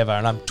shop ever,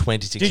 and I'm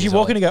 26 Did you years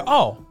walk old. in and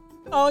go,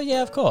 oh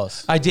yeah, of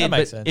course. I did, That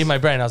makes but sense. in my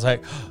brain I was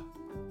like,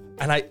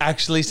 and I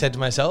actually said to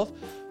myself,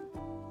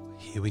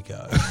 here we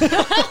go. Big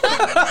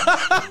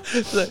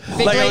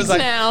I leagues was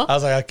now. I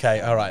was like,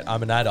 okay, all right,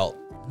 I'm an adult.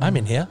 I'm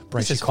in here.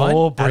 Brace This is your fine.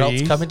 core, Adults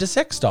breathe. come into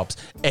sex stops.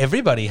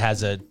 Everybody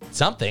has a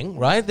something,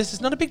 right? This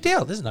is not a big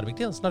deal. This is not a big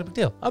deal. It's not a big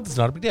deal. Oh, this is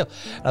not a big deal.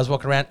 And I was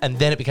walking around, and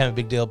then it became a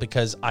big deal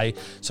because I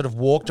sort of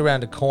walked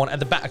around a corner at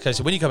the back. Okay,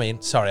 so when you come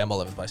in, sorry, I'm all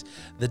over the place.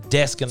 The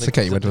desk and It's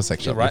okay, you went to a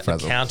sex shop, Right, you're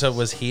the frazzled. counter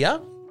was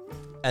here,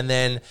 and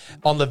then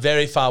on the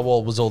very far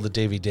wall was all the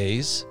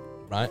DVDs.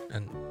 Right?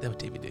 And there were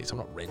DVDs. I'm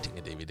not renting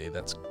a DVD.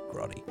 That's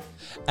grotty.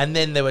 And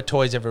then there were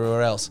toys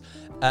everywhere else.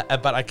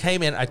 But I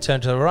came in, I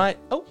turned to the right.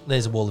 Oh,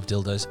 there's a wall of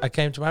dildos. I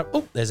came to my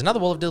oh, there's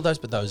another wall of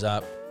dildos, but those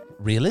are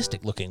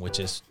realistic looking, which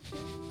is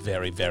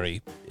very,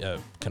 very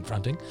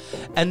confronting.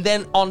 And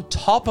then on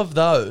top of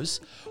those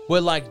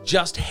were like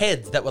just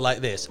heads that were like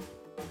this.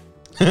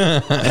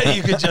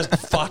 You could just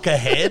fuck a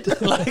head.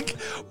 Like,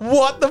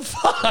 what the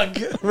fuck?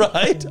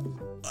 Right?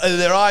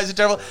 Their eyes are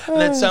terrible, and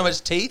they had so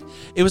much teeth.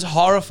 It was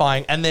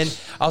horrifying. And then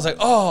I was like,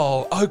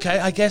 "Oh, okay.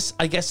 I guess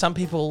some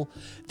people,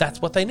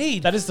 that's what they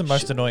need." That is the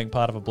most annoying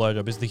part of a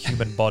blowjob is the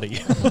human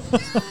body.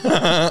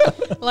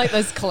 Like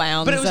those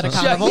clowns But it was at a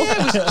just, carnival.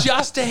 it was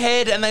just a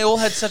head, and they all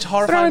had such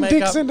horrifying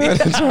makeup.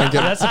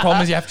 That's the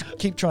problem is you have to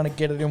keep trying to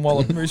get it in while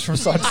it moves from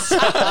side to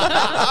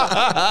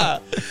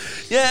side.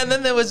 Yeah, and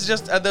then there was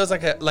just there was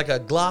like a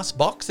glass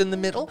box in the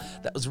middle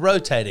that was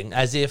rotating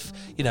as if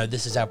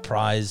this is our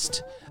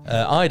prized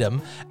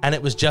item, and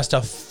it was just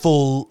a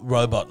full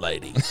robot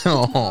lady,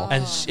 Oh,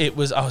 and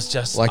I was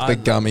just like the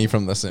gummy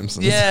from The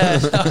Simpsons. Yeah,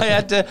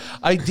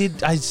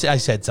 I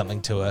said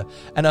something to her,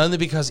 and only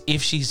because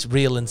if she's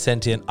real and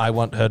sentient, I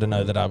want her to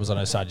know that I was on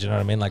her side. You know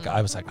what I mean? Like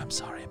I was like, I'm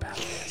sorry about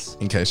this.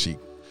 In case she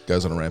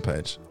goes on a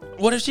rampage.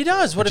 What if she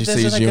does? What She if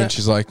there's sees like you a- and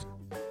she's like,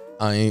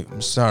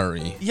 I'm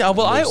sorry. Yeah,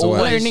 well, I Moves away.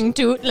 always Learning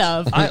to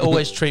love. I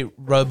always treat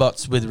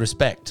robots with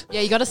respect.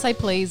 Yeah, you got to say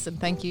please and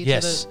thank you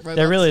Yes. to the robots.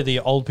 They're really the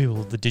old people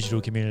of the digital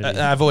community.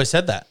 I've always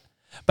said that.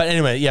 But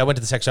anyway, yeah, I went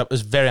to the sex shop. It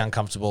was very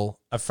uncomfortable.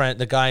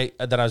 The guy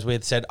that I was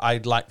with said,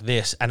 I'd like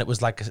this. And it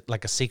was like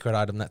a secret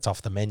item that's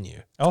off the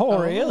menu. oh,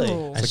 really?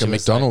 Oh. And It's she like a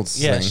was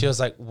McDonald's yeah, thing. she was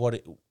like, what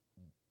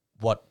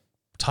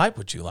type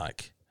would you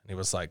like? And he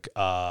was like,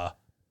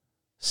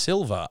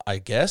 silver, I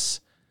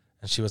guess.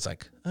 And she was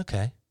like,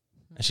 okay.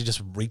 And she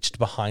just reached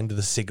behind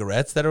the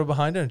cigarettes that were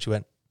behind her and she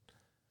went,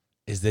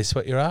 is this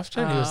what you're after?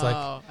 And he was like,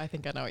 I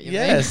think I know what you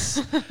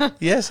yes,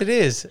 yes, it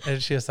is.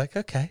 And she was like,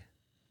 okay,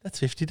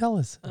 that's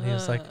 $50. And he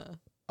was like,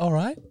 all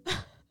right.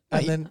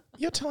 And then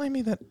you're telling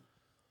me that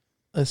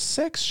a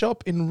sex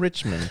shop in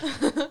Richmond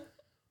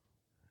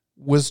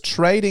was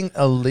trading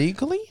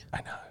illegally? I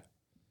know.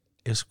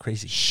 It was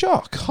crazy.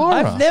 Shock, horror.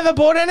 I've never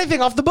bought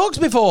anything off the books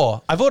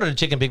before. I've ordered a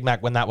chicken Big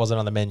Mac when that wasn't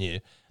on the menu.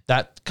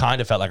 That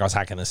kind of felt like I was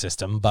hacking the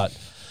system, but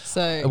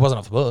it wasn't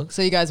off the books.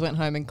 So you guys went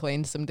home and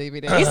cleaned some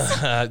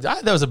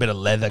DVDs? There was a bit of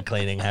leather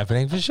cleaning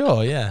happening for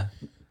sure, yeah.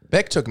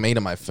 Beck took me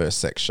to my first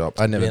sex shop.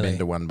 I'd never been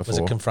to one before. Was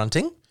it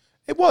confronting?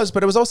 It was,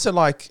 but it was also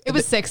like it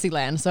was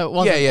Sexyland, so it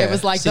wasn't. Yeah. It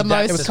was like See, the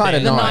most, it was kind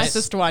of the nice.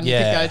 nicest one you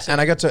could go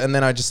to. And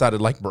then I just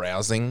started like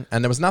browsing,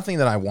 and there was nothing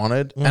that I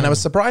wanted, and I was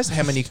surprised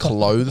how many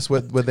clothes were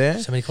there.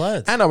 So many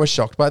clothes. And I was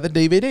shocked by the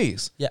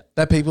DVDs. Yeah.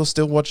 That people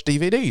still watch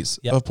DVDs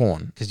of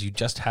porn. Because you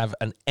just have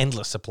an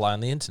endless supply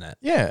on the internet.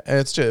 Yeah,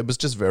 it was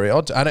just very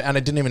odd. And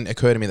it didn't even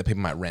occur to me that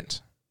people might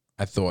rent.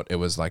 I thought it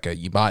was like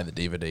you buy the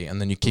DVD,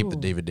 and then you keep the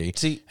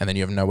DVD, and then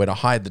you have nowhere to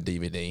hide the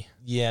DVD.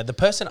 Yeah, the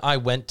person I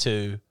went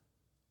to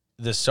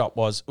the shop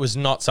was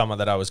not someone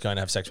that I was going to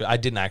have sex with. I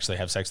didn't actually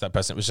have sex with that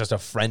person. It was just a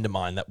friend of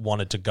mine that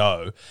wanted to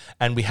go,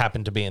 and we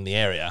happened to be in the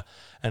area,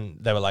 and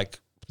they were like,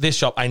 this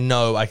shop, I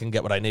know I can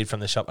get what I need from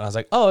this shop. And I was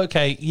like, oh,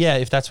 okay, yeah,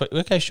 if that's what,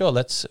 okay, sure,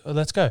 let's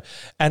go.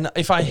 And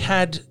if I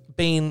had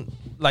been,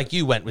 like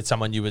you went with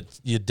someone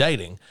you're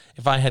dating,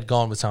 if I had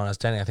gone with someone I was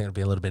dating, I think it would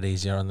be a little bit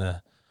easier on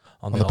the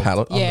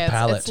palate.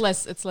 It's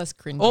less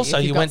cringy. Also,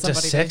 if you've you got went to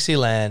somebody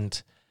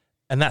Sexyland,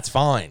 and that's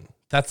fine.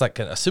 That's like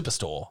a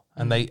superstore,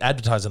 and they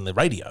advertise on the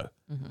radio.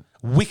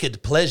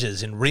 Wicked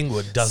Pleasures in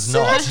Ringwood does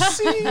not.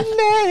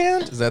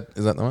 Sexyland. Is that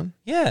the one?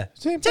 Yeah.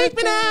 Take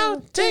me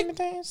now, take me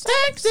down,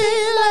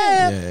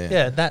 Sexyland.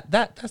 Yeah,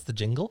 that's the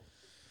jingle.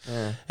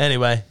 Yeah.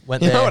 Anyway, went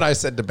there. You know what I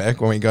said to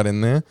Beck when we got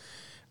in there?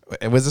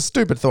 It was a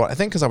stupid thought. I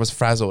think because I was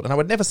frazzled, and I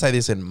would never say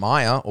this in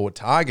Maya or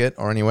Target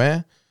or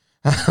anywhere.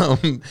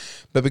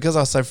 But because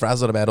I was so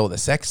frazzled about all the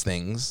sex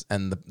things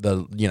and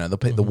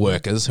the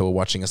workers who were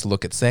watching us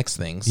look at sex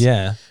things,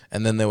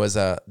 and then there was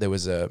a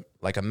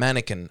like a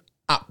mannequin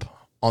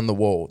up on the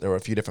wall. There were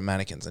a few different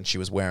mannequins, and she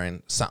was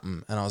wearing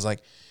something, and I was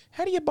like,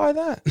 how do you buy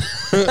that?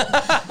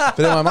 But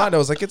in my mind, I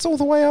was like, it's all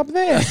the way up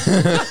there.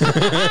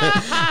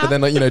 But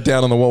then,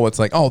 down on the wall, it's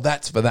like, oh,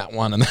 that's for that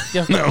one. And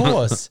yeah, of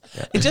course.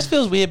 It just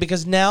feels weird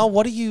because now,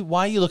 why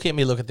are you looking at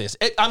me? Look at this.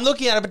 I'm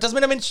looking at it, but doesn't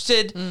mean I'm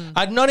interested.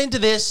 I'm not into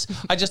this.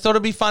 I just thought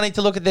it'd be funny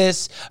to look at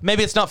this.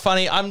 Maybe it's not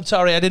funny. I'm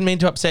sorry. I didn't mean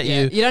to upset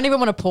you. You don't even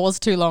want to pause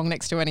too long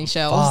next to any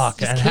shelves. Fuck.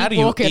 Just and keep how do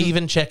you walking.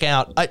 even check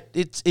out?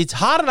 It's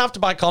hard enough to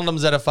buy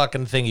condoms at a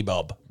fucking thingy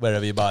bob,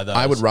 wherever you buy those.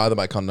 I would rather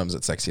buy condoms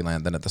at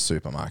Sexyland than at the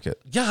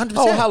supermarket. Yeah, 100%.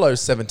 Oh, hello,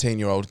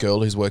 17-year-old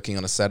girl who's working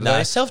on a Saturday.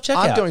 No, self-checkout.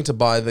 I'm going to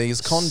buy these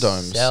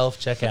condoms.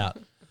 Self-checkout.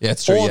 Yeah,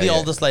 it's true. Or the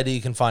oldest lady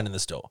you can find in the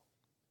store.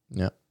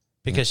 Yeah.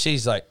 Because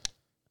she's like,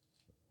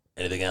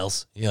 anything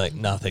else? You're like,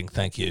 nothing,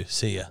 thank you.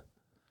 See ya.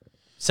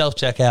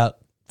 Self-checkout.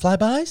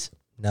 Flybys?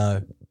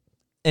 No.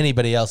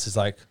 Anybody else is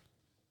like,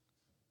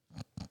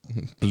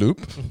 bloop.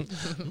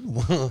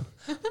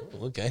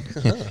 Okay.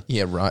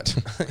 Yeah, right.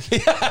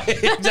 Yeah,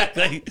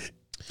 exactly.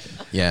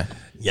 Yeah.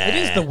 Yeah. It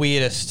is the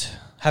weirdest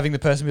having the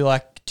person be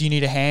like, do you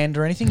need a hand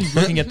or anything? You're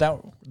looking at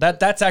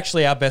that's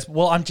actually our best.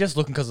 Well, I'm just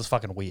looking because it's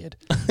fucking weird.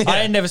 I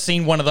had never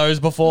seen one of those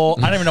before.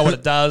 I don't even know what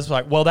it does.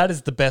 Like, well, that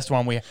is the best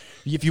one.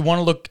 If you want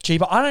to look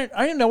cheaper, I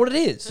don't know what it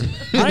is.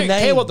 I don't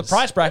care what the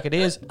price bracket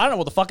is. I don't know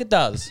what the fuck it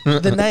does.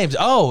 The names.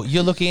 Oh,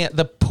 you're looking at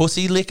the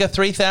Pussy Licker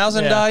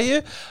 3000, are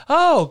you?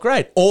 Oh,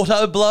 great.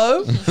 Auto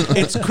Blow.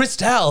 It's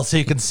Cristal, so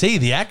you can see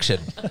the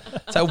action.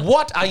 So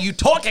what are you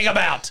talking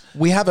about?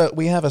 We have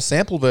a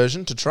sample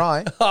version to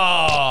try.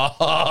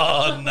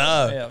 Oh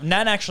no. Yeah.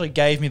 Nan actually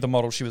gave me the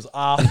model she was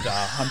after.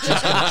 I'm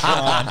just going to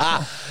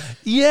try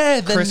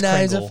yeah, the Chris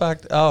names Kringle. are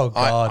fucked. Oh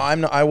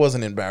god. I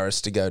wasn't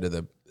embarrassed to go to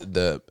the.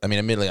 I mean,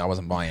 admittedly, I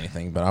wasn't buying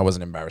anything, but I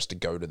wasn't embarrassed to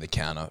go to the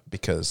counter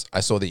because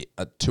I saw the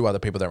two other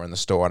people that were in the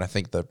store, and I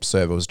think the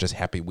server was just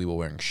happy we were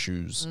wearing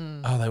shoes.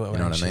 Oh, they were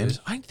wearing what I mean? shoes.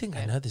 I think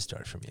I know this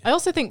story from you. I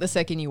also think the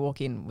second you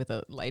walk in with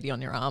a lady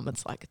on your arm,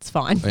 it's like, it's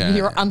fine. Yeah.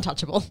 You're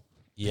untouchable.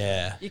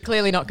 Yeah. You're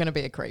clearly not going to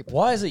be a creep.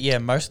 Why is it,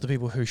 most of the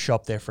people who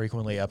shop there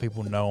frequently are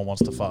people no one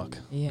wants to fuck.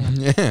 Yeah.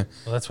 Yeah.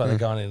 Well, that's why they're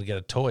going in to get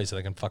a toy so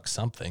they can fuck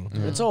something.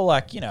 It's all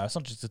like, it's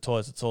not just the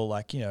toys, it's all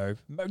like, they're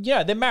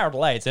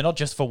marital aids. They're not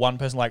just for one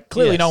person. Like,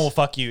 clearly no one will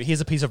fuck you.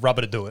 Here's a piece of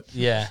rubber to do it.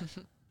 Yeah.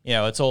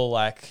 It's all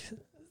like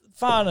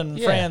fun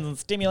and friends and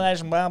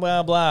stimulation, blah,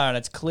 blah, blah. And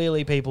it's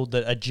clearly people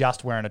that are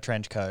just wearing a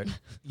trench coat.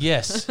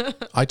 Yes.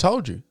 I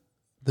told you,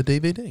 the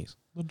DVDs.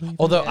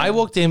 Although I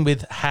walked in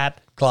with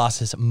hat,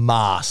 glasses,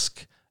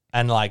 mask,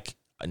 and like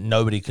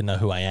nobody can know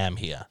who I am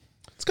here.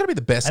 It's got to be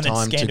the best And then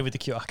time scanned to. it with the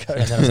QR code.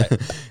 And then I was like,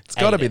 It's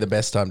got to be the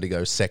best time to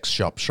go sex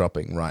shop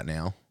shopping right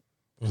now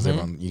because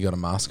everyone, you got a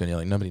mask on, you're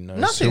like nobody knows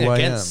nothing who I am.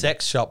 against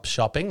sex shop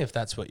shopping if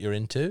that's what you're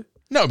into.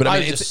 No, but I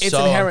mean, was it's just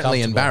so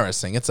inherently uncomfortable.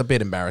 embarrassing. It's a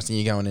bit embarrassing.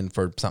 You're going in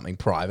for something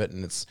private,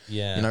 and it's,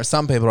 Yeah. you know,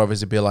 some people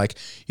obviously be like,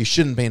 you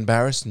shouldn't be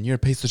embarrassed, and you're a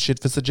piece of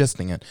shit for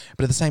suggesting it.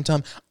 But at the same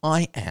time,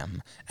 I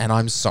am, and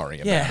I'm sorry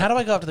about Yeah, it. how do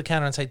I go up to the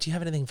counter and say, do you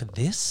have anything for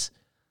this?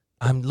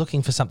 I'm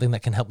looking for something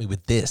that can help me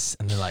with this.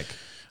 And they're like,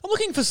 I'm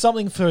looking for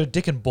something for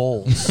dick and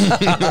balls. Do you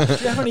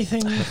have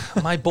anything?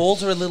 my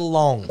balls are a little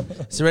long.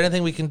 Is there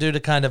anything we can do to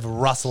kind of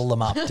rustle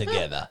them up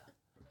together?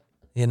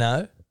 You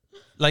know?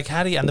 Like,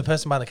 how do you... And the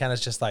person behind the counter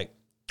is just like,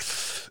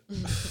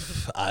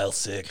 aisle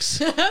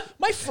 6.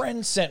 My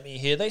friend sent me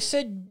here. They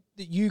said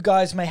that you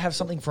guys may have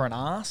something for an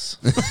ass.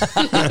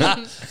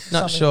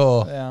 Not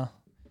sure. Yeah.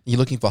 You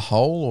looking for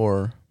whole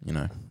or, you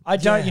know? I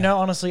don't, you know,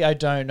 honestly, I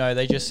don't know.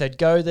 They just said,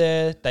 go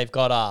there. They've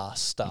got ass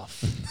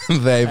stuff.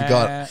 They've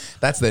got,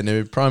 that's their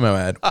new promo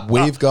ad.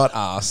 We've got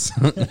ass.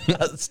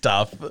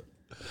 Stuff.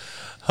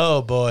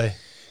 Oh, boy.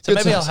 So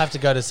Good maybe I'll times. have to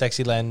go to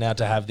Sexyland now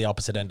to have the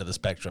opposite end of the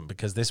spectrum,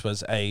 because this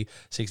was a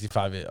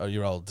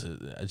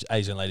 65-year-old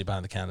Asian lady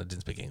behind the counter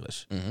didn't speak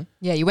English.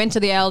 Yeah, you went to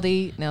the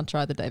Aldi. Now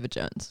try the David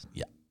Jones.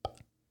 Yeah.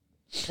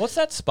 What's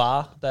that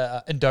spa?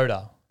 The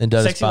Endota.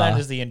 Endota Sexyland Spa.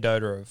 is the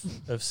Endota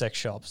of sex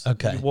shops.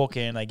 Okay. You walk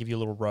in, they give you a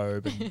little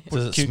robe. And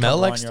Does it smell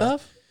like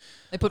stuff?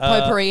 They put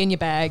potpourri in your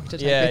bag to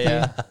take with you.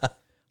 Yeah.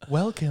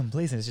 Welcome,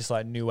 please. And it's just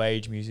like new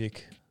age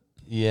music.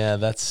 Yeah,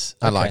 that's...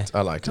 I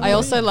okay. liked it. I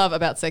also love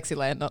about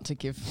Sexyland, not to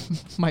give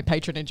my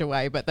patronage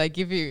away, but they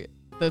give you...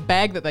 The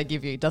bag that they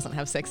give you doesn't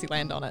have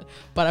Sexyland on it,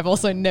 but I've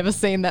also never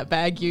seen that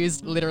bag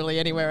used literally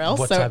anywhere else.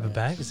 What so type of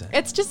bag is it?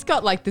 it's just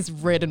got like this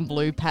red and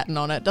blue pattern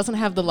on it. It doesn't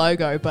have the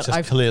logo, but Just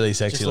I've clearly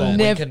Just a Sexyland. little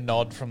Nev- wink and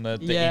nod from the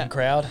Yeah. in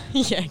crowd.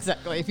 yeah,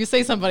 exactly. If you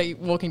see somebody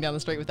walking down the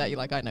street with that, you're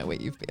like, I know where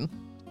you've been.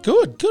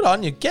 Good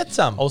on you. Get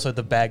some. Also,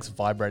 the bag's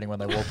vibrating when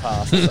they walk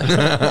past. It's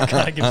like,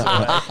 kind of gives it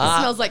away. It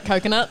smells like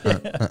coconut.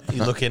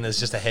 You look in, there's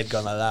just a head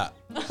gone like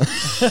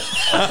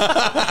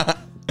that.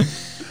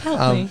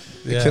 Help me.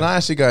 Yeah. Can I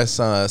ask you guys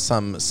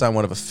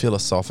somewhat of a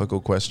philosophical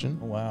question?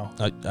 Wow.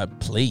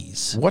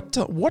 Please. What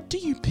do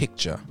you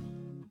picture?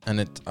 And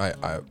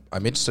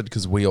I'm interested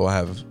because we all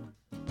have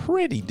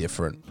pretty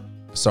different.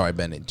 Sorry,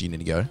 Ben. Do you need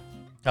to go?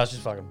 That's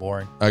just fucking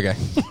boring. Okay.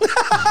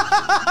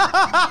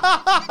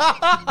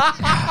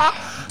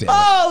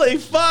 Holy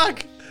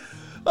fuck!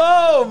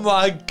 Oh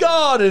my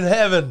God in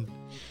heaven!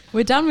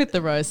 We're done with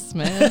the roasts,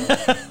 man.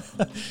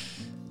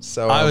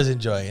 So I was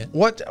enjoying it.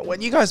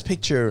 when you guys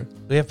picture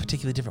We have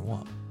particularly different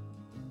what?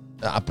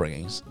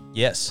 upbringings,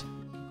 Yes.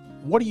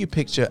 what do you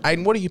picture?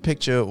 And what do you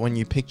picture when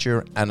you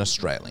picture an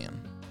Australian?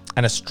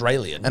 An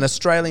Australian. An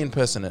Australian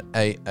person,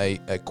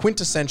 a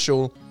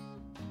quintessential.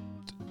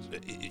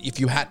 If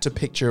you had to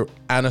picture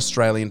an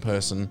Australian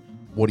person,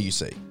 what do you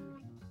see?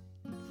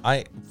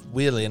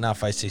 Weirdly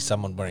enough, I see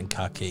someone wearing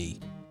khaki.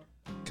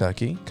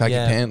 Khaki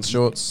Yeah. pants,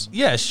 shorts.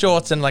 Yeah,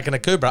 shorts and like an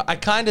akubra. I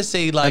kind of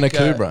see like An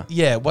akubra?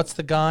 yeah, what's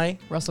the guy?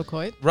 Russell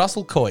Coit.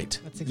 Russell Coit.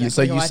 That's You, exactly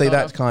so who you I see thought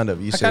that of. kind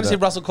of. You I see kind of see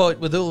that. Russell Coit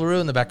with Uluru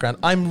in the background.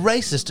 I'm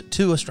racist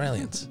to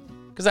Australians.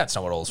 Because that's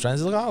not what all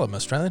Australians look like. I'm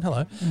Australian,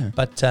 hello.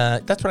 But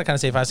that's what I kind of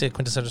see if I see a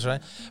quintessential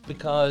Australian.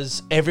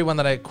 Because everyone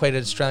that I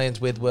equated Australians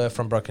with were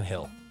from Broken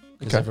Hill.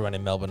 Because Okay. everyone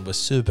in Melbourne was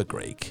super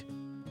Greek.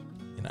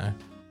 You know?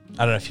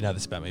 I don't know if you know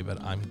this about me,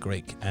 but I'm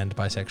Greek and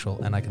bisexual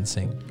and I can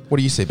sing. What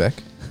do you see, Beck?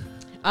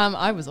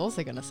 I was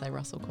also going to say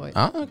Russell Coit.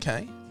 Oh,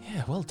 okay.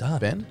 Yeah, well done.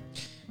 Ben?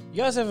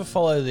 You guys ever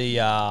follow the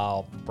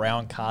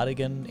brown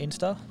cardigan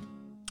Insta?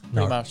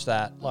 No. Pretty much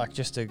that. Like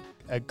just a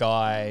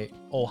guy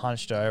all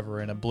hunched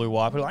over in a blue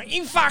wiper, like,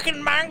 you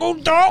fucking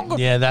mangled dog!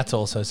 Yeah, that's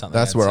also something.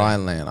 That's I'd where say. I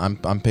land.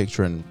 I'm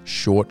picturing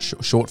short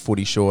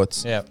footy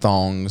shorts, Yep.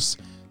 thongs,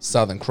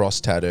 Southern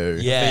Cross tattoo,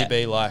 Yeah.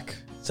 VB like,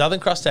 Southern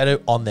Cross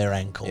tattoo on their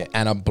ankle. yeah,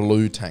 and a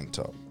blue tank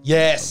top.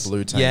 Yes. A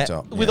blue tank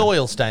top, With yeah.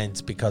 oil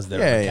stains because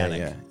they're a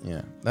mechanic.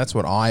 yeah. That's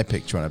what I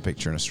picture when I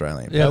picture an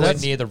Australian. Yeah, nowhere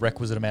that's- near the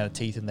requisite amount of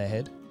teeth in their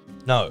head.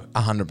 No.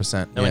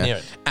 100%. Nowhere yeah. near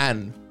it.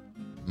 And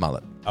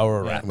mullet, Or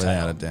a rat without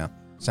tail. a doubt.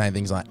 Saying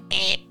things like,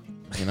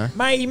 you know.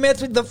 Mate, you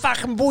mess with the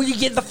fucking bull, you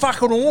get the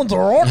fucking horns,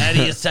 alright? How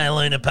do you say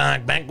Luna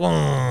Park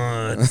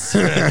backwards?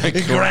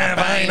 Grab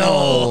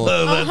anal.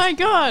 Oh my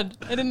God.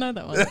 I didn't know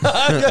that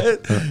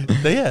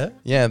one. Yeah.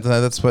 Yeah,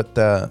 that's what.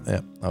 Yeah,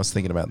 I was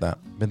thinking about that.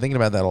 Been thinking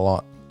about that a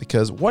lot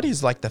because what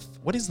is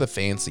the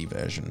fancy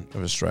version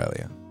of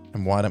Australia,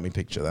 and why don't we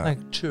picture that? Like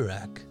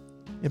Chirac.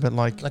 yeah, but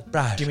like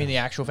Brush. Do you mean the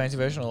actual fancy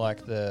version or like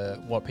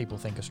what people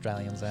think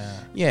Australians are?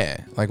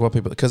 yeah, like what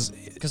people because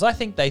Because I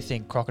think they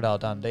think Crocodile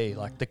Dundee,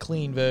 like the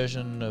clean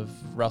version of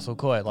Russell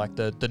Coit, like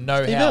the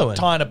know-how, Irwin.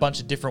 tying a bunch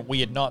of different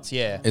weird knots,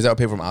 yeah. is that what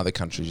people from other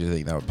countries you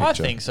think they would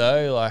picture? I think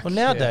so. Like, Well,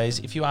 nowadays,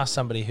 if you ask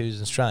somebody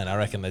who's Australian, I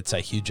reckon they'd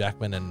say Hugh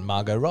Jackman and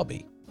Margot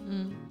Robbie.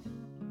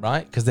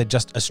 Right? Because they're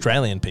just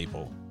Australian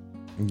people.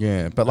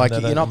 Yeah, but like They're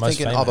you're the not most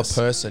thinking of a famous.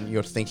 person,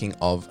 you're thinking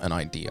of an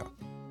idea.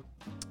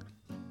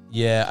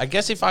 Yeah, I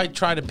guess if I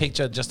try to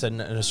picture just an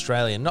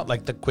Australian, not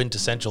like the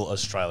quintessential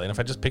Australian, if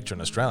I just picture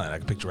an Australian, I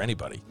can picture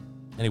anybody.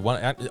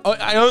 Anyone.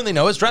 I only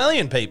know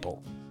Australian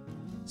people.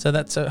 So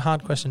that's a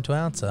hard question to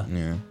answer.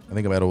 Yeah, I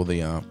think about all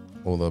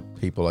the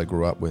people I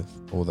grew up with,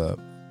 all the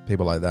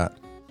people like that.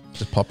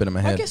 just pop into my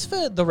I head. guess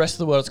for the rest of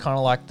the world, it's kind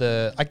of like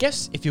I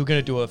guess if you were going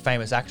to do a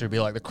famous actor, it'd be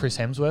like the Chris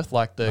Hemsworth,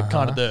 like the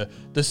kind of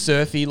the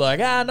surfy, like,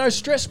 no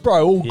stress,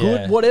 bro, all Yeah.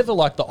 good, whatever,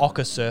 like the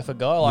Ocker surfer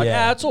guy, like,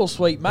 it's all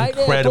sweet, mate.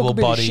 Incredible talk a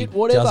bit of body. shit,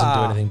 whatever. Doesn't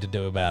do anything to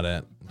do about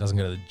it. Doesn't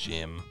go to the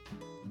gym.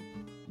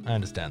 I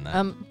understand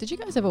that. Did you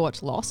guys ever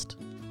watch Lost?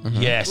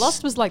 Yes.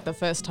 Lost was like the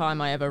first time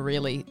I ever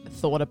really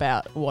thought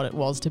about what it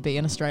was to be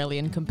an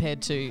Australian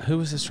compared to... Who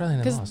was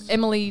Australian in Because Lost?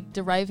 Emily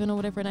de Raven or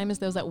whatever her name is,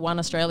 there was that one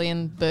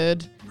Australian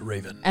bird.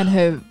 Raven. And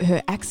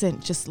her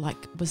accent just like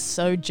was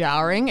so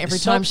jarring every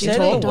It's so time she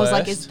upsetting. talked. I was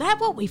like, Worst. is that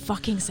what we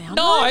fucking sound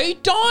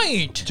like?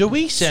 don't. Do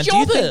we sound? Do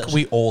you think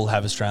we all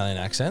have Australian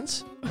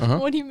accents?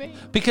 What do you mean?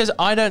 Because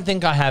I don't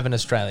think I have an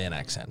Australian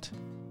accent.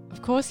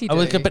 Of course you I do.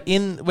 would, but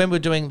when we're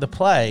doing the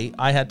play,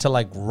 I had to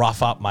like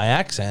rough up my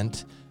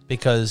accent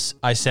because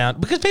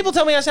people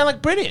tell me I sound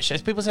like British.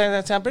 People say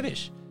I sound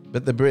British.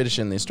 But the British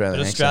and the Australian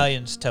But accent,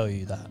 Australians tell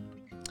you that.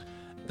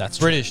 That's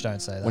true. British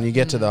don't say that. when you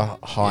get to the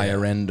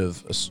higher end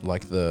of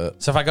like the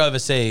So if I go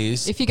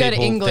overseas, if you go to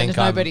people England, think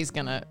I'm- nobody's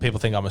going to... people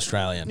think I'm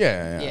Australian.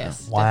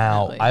 Yes.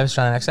 Wow, definitely. I have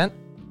Australian accent.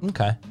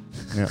 Okay.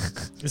 Yeah.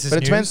 This is But it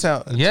news. depends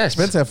how Yes.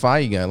 depends how far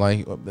you go.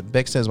 Like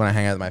Beck says, when I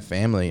hang out with my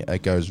family,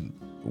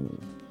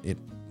 it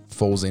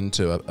falls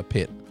into a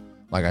pit.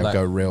 Like I Like,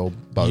 go real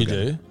bogan. you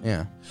do?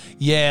 Yeah.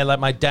 Yeah, like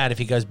my dad, if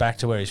he goes back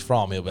to where he's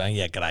from, he'll be like,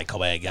 yeah, g'day,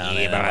 come here,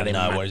 I don't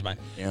know where he's mate.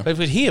 Yeah. But if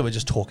we're here, we're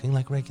just talking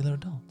like regular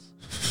adults.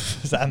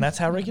 And that's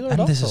how regular And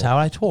adults this is talk. how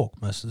I talk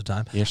most of the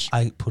time. Yes.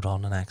 I put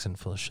on an accent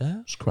for the show.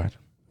 It's great.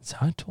 That's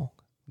how I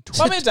talk.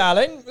 Mummy,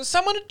 darling,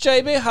 someone at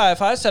JB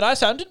Hi-Fi said I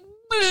sounded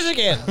British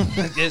again.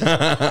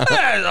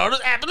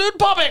 Absolute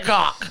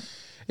poppycock.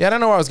 Yeah, I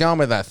don't know where I was going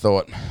with that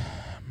thought.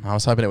 I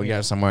was hoping it would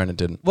go somewhere and it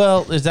didn't.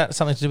 Well, is that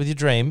something to do with your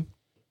dream?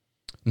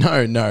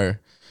 No,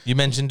 You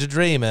mentioned a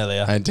dream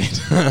earlier. I did.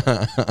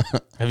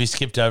 Have you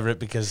skipped over it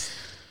because...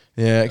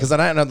 Yeah, because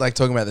I don't like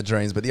talking about the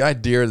dreams, but the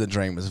idea of the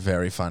dream was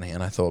very funny,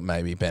 and I thought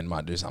maybe Ben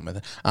might do something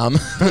with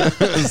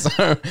it. So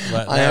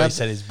Well, I now he had-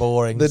 said he's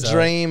boring. the so-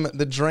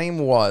 dream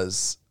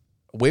was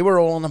we were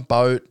all on a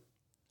boat,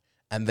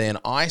 and then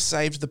I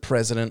saved the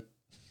president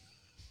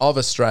of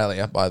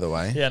Australia, by the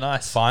way. Yeah,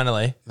 nice.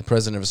 Finally. The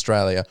president of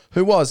Australia,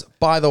 who was,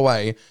 by the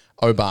way,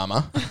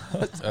 Obama.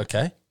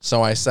 Okay.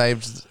 So I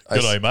saved.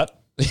 Matt.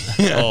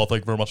 Oh,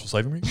 thank you very much for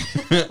saving me.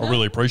 I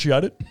really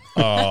appreciate it.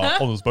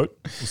 On this boat,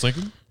 was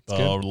sinking.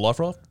 Life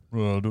raft.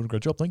 Doing a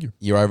great job. Thank you.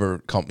 You're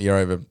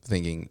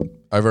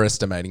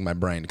overestimating my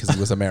brain because he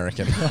was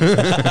American.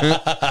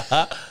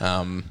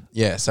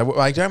 Yeah, so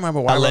I don't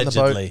remember why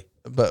Allegedly. we're on the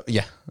boat, but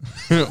yeah,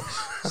 still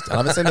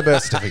haven't seen the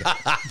birth certificate.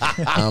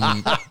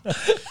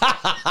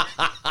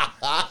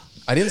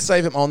 I didn't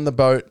save him on the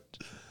boat.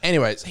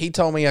 Anyways, he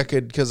told me I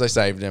could because I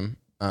saved him.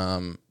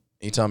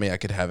 He told me I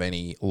could have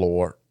any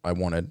lore I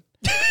wanted.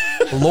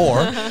 Lore.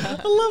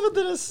 I love it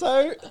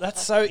that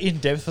that's so in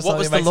depth for What something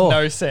was that makes the law?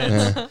 no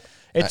sense.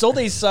 It's all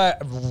these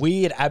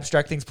weird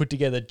abstract things put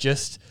together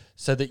just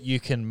so that you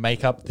can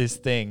make up this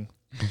thing.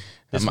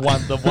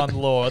 The one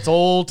law. It's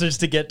all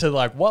just to get to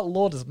like, what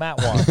law does Matt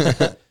want?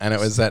 And it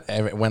was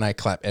that when I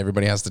clap,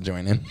 everybody has to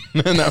join in.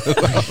 And that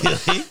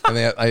was and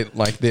then I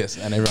like this,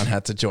 and everyone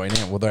had to join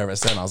in. Well, there I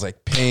said, I was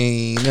like,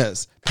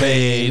 penis,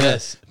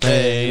 penis,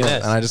 penis,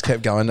 and I just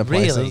kept going to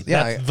places. Really?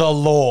 Yeah, That's the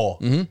law.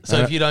 So And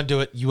if you don't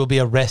do it, you will be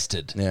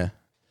arrested. yeah.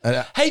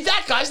 And, Hey,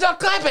 that guy's not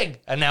clapping.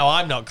 And now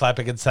I'm not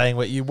clapping and saying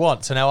what you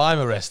want. So now I'm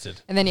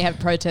arrested. And then you have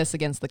protests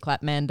against the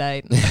clap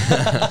mandate. so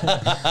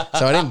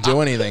I didn't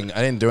do anything.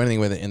 I didn't do anything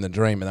with it in the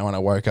dream. And then when I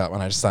woke up,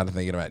 and I just started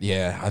thinking about,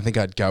 I think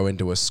I'd go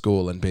into a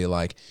school and be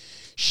like,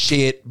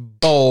 shit,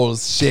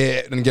 balls,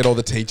 shit, and get all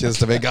the teachers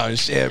to be going,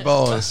 shit,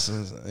 balls.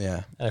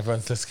 Yeah. And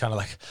everyone's just kind of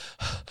like,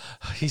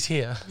 he's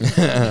here.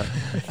 And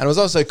it was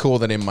also cool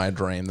that in my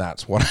dream,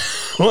 that's what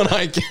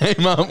I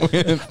came up with.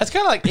 It's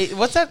kind of like,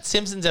 what's that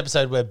Simpsons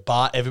episode where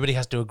Bart, everybody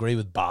has to agree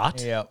with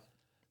Bart? Yeah.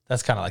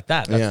 That's kind of like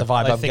that. That's Yeah. the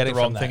vibe They I'm think getting the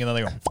wrong from thing that. and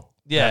then they go,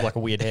 Yeah. have like a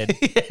weird head.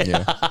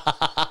 Yeah.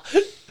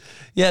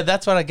 Yeah,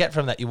 that's what I get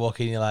from that. You walk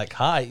in, you're like,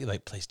 hi. You're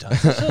like, please don't.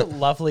 Such a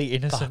lovely,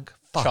 innocent,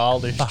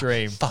 childish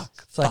dream. Fuck.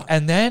 It's like,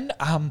 and then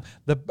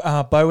the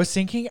boat was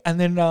sinking, and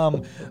then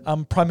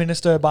Prime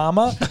Minister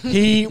Obama,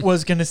 he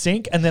was gonna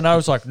sink, and then I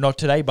was like, not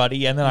today,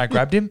 buddy. And then I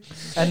grabbed him,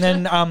 and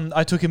then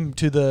I took him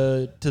to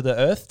the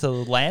earth, to the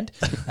land,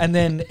 and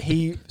then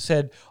he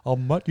said,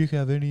 Matt, you can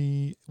have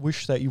any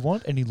wish that you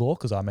want, any law,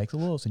 because I make the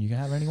laws, and you can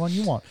have any one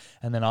you want.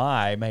 And then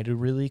I made a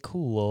really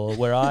cool law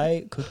where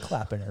I could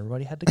clap, and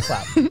everybody had to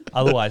clap.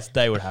 Otherwise,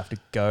 they would have to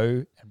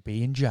go and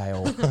be in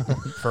jail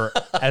for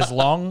as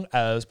long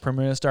as Prime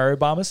Minister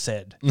Obama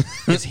said.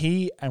 Because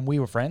he and we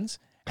were friends,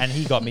 and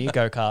he got me a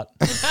go-kart.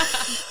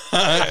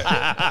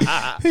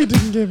 He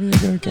didn't give me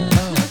a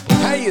go-kart.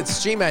 Hey,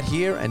 it's GMAT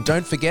here, and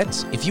don't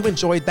forget, if you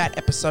enjoyed that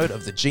episode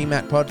of the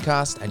GMAT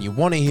podcast and you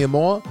want to hear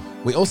more,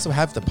 we also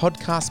have the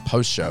podcast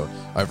post show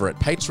over at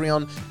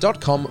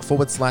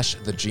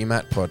patreon.com/the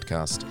GMAT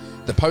podcast.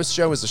 The post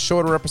show is a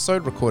shorter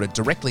episode recorded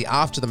directly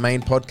after the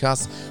main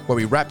podcast where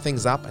we wrap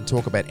things up and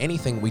talk about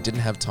anything we didn't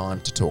have time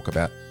to talk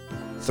about.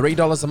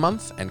 $3 a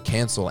month and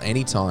cancel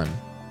anytime.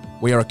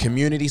 We are a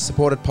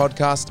community-supported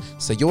podcast,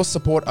 so your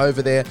support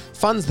over there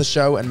funds the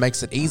show and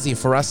makes it easier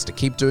for us to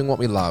keep doing what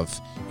we love.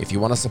 If you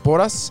want to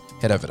support us,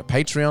 head over to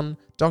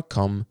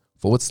patreon.com/the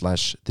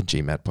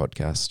GMAT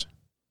podcast.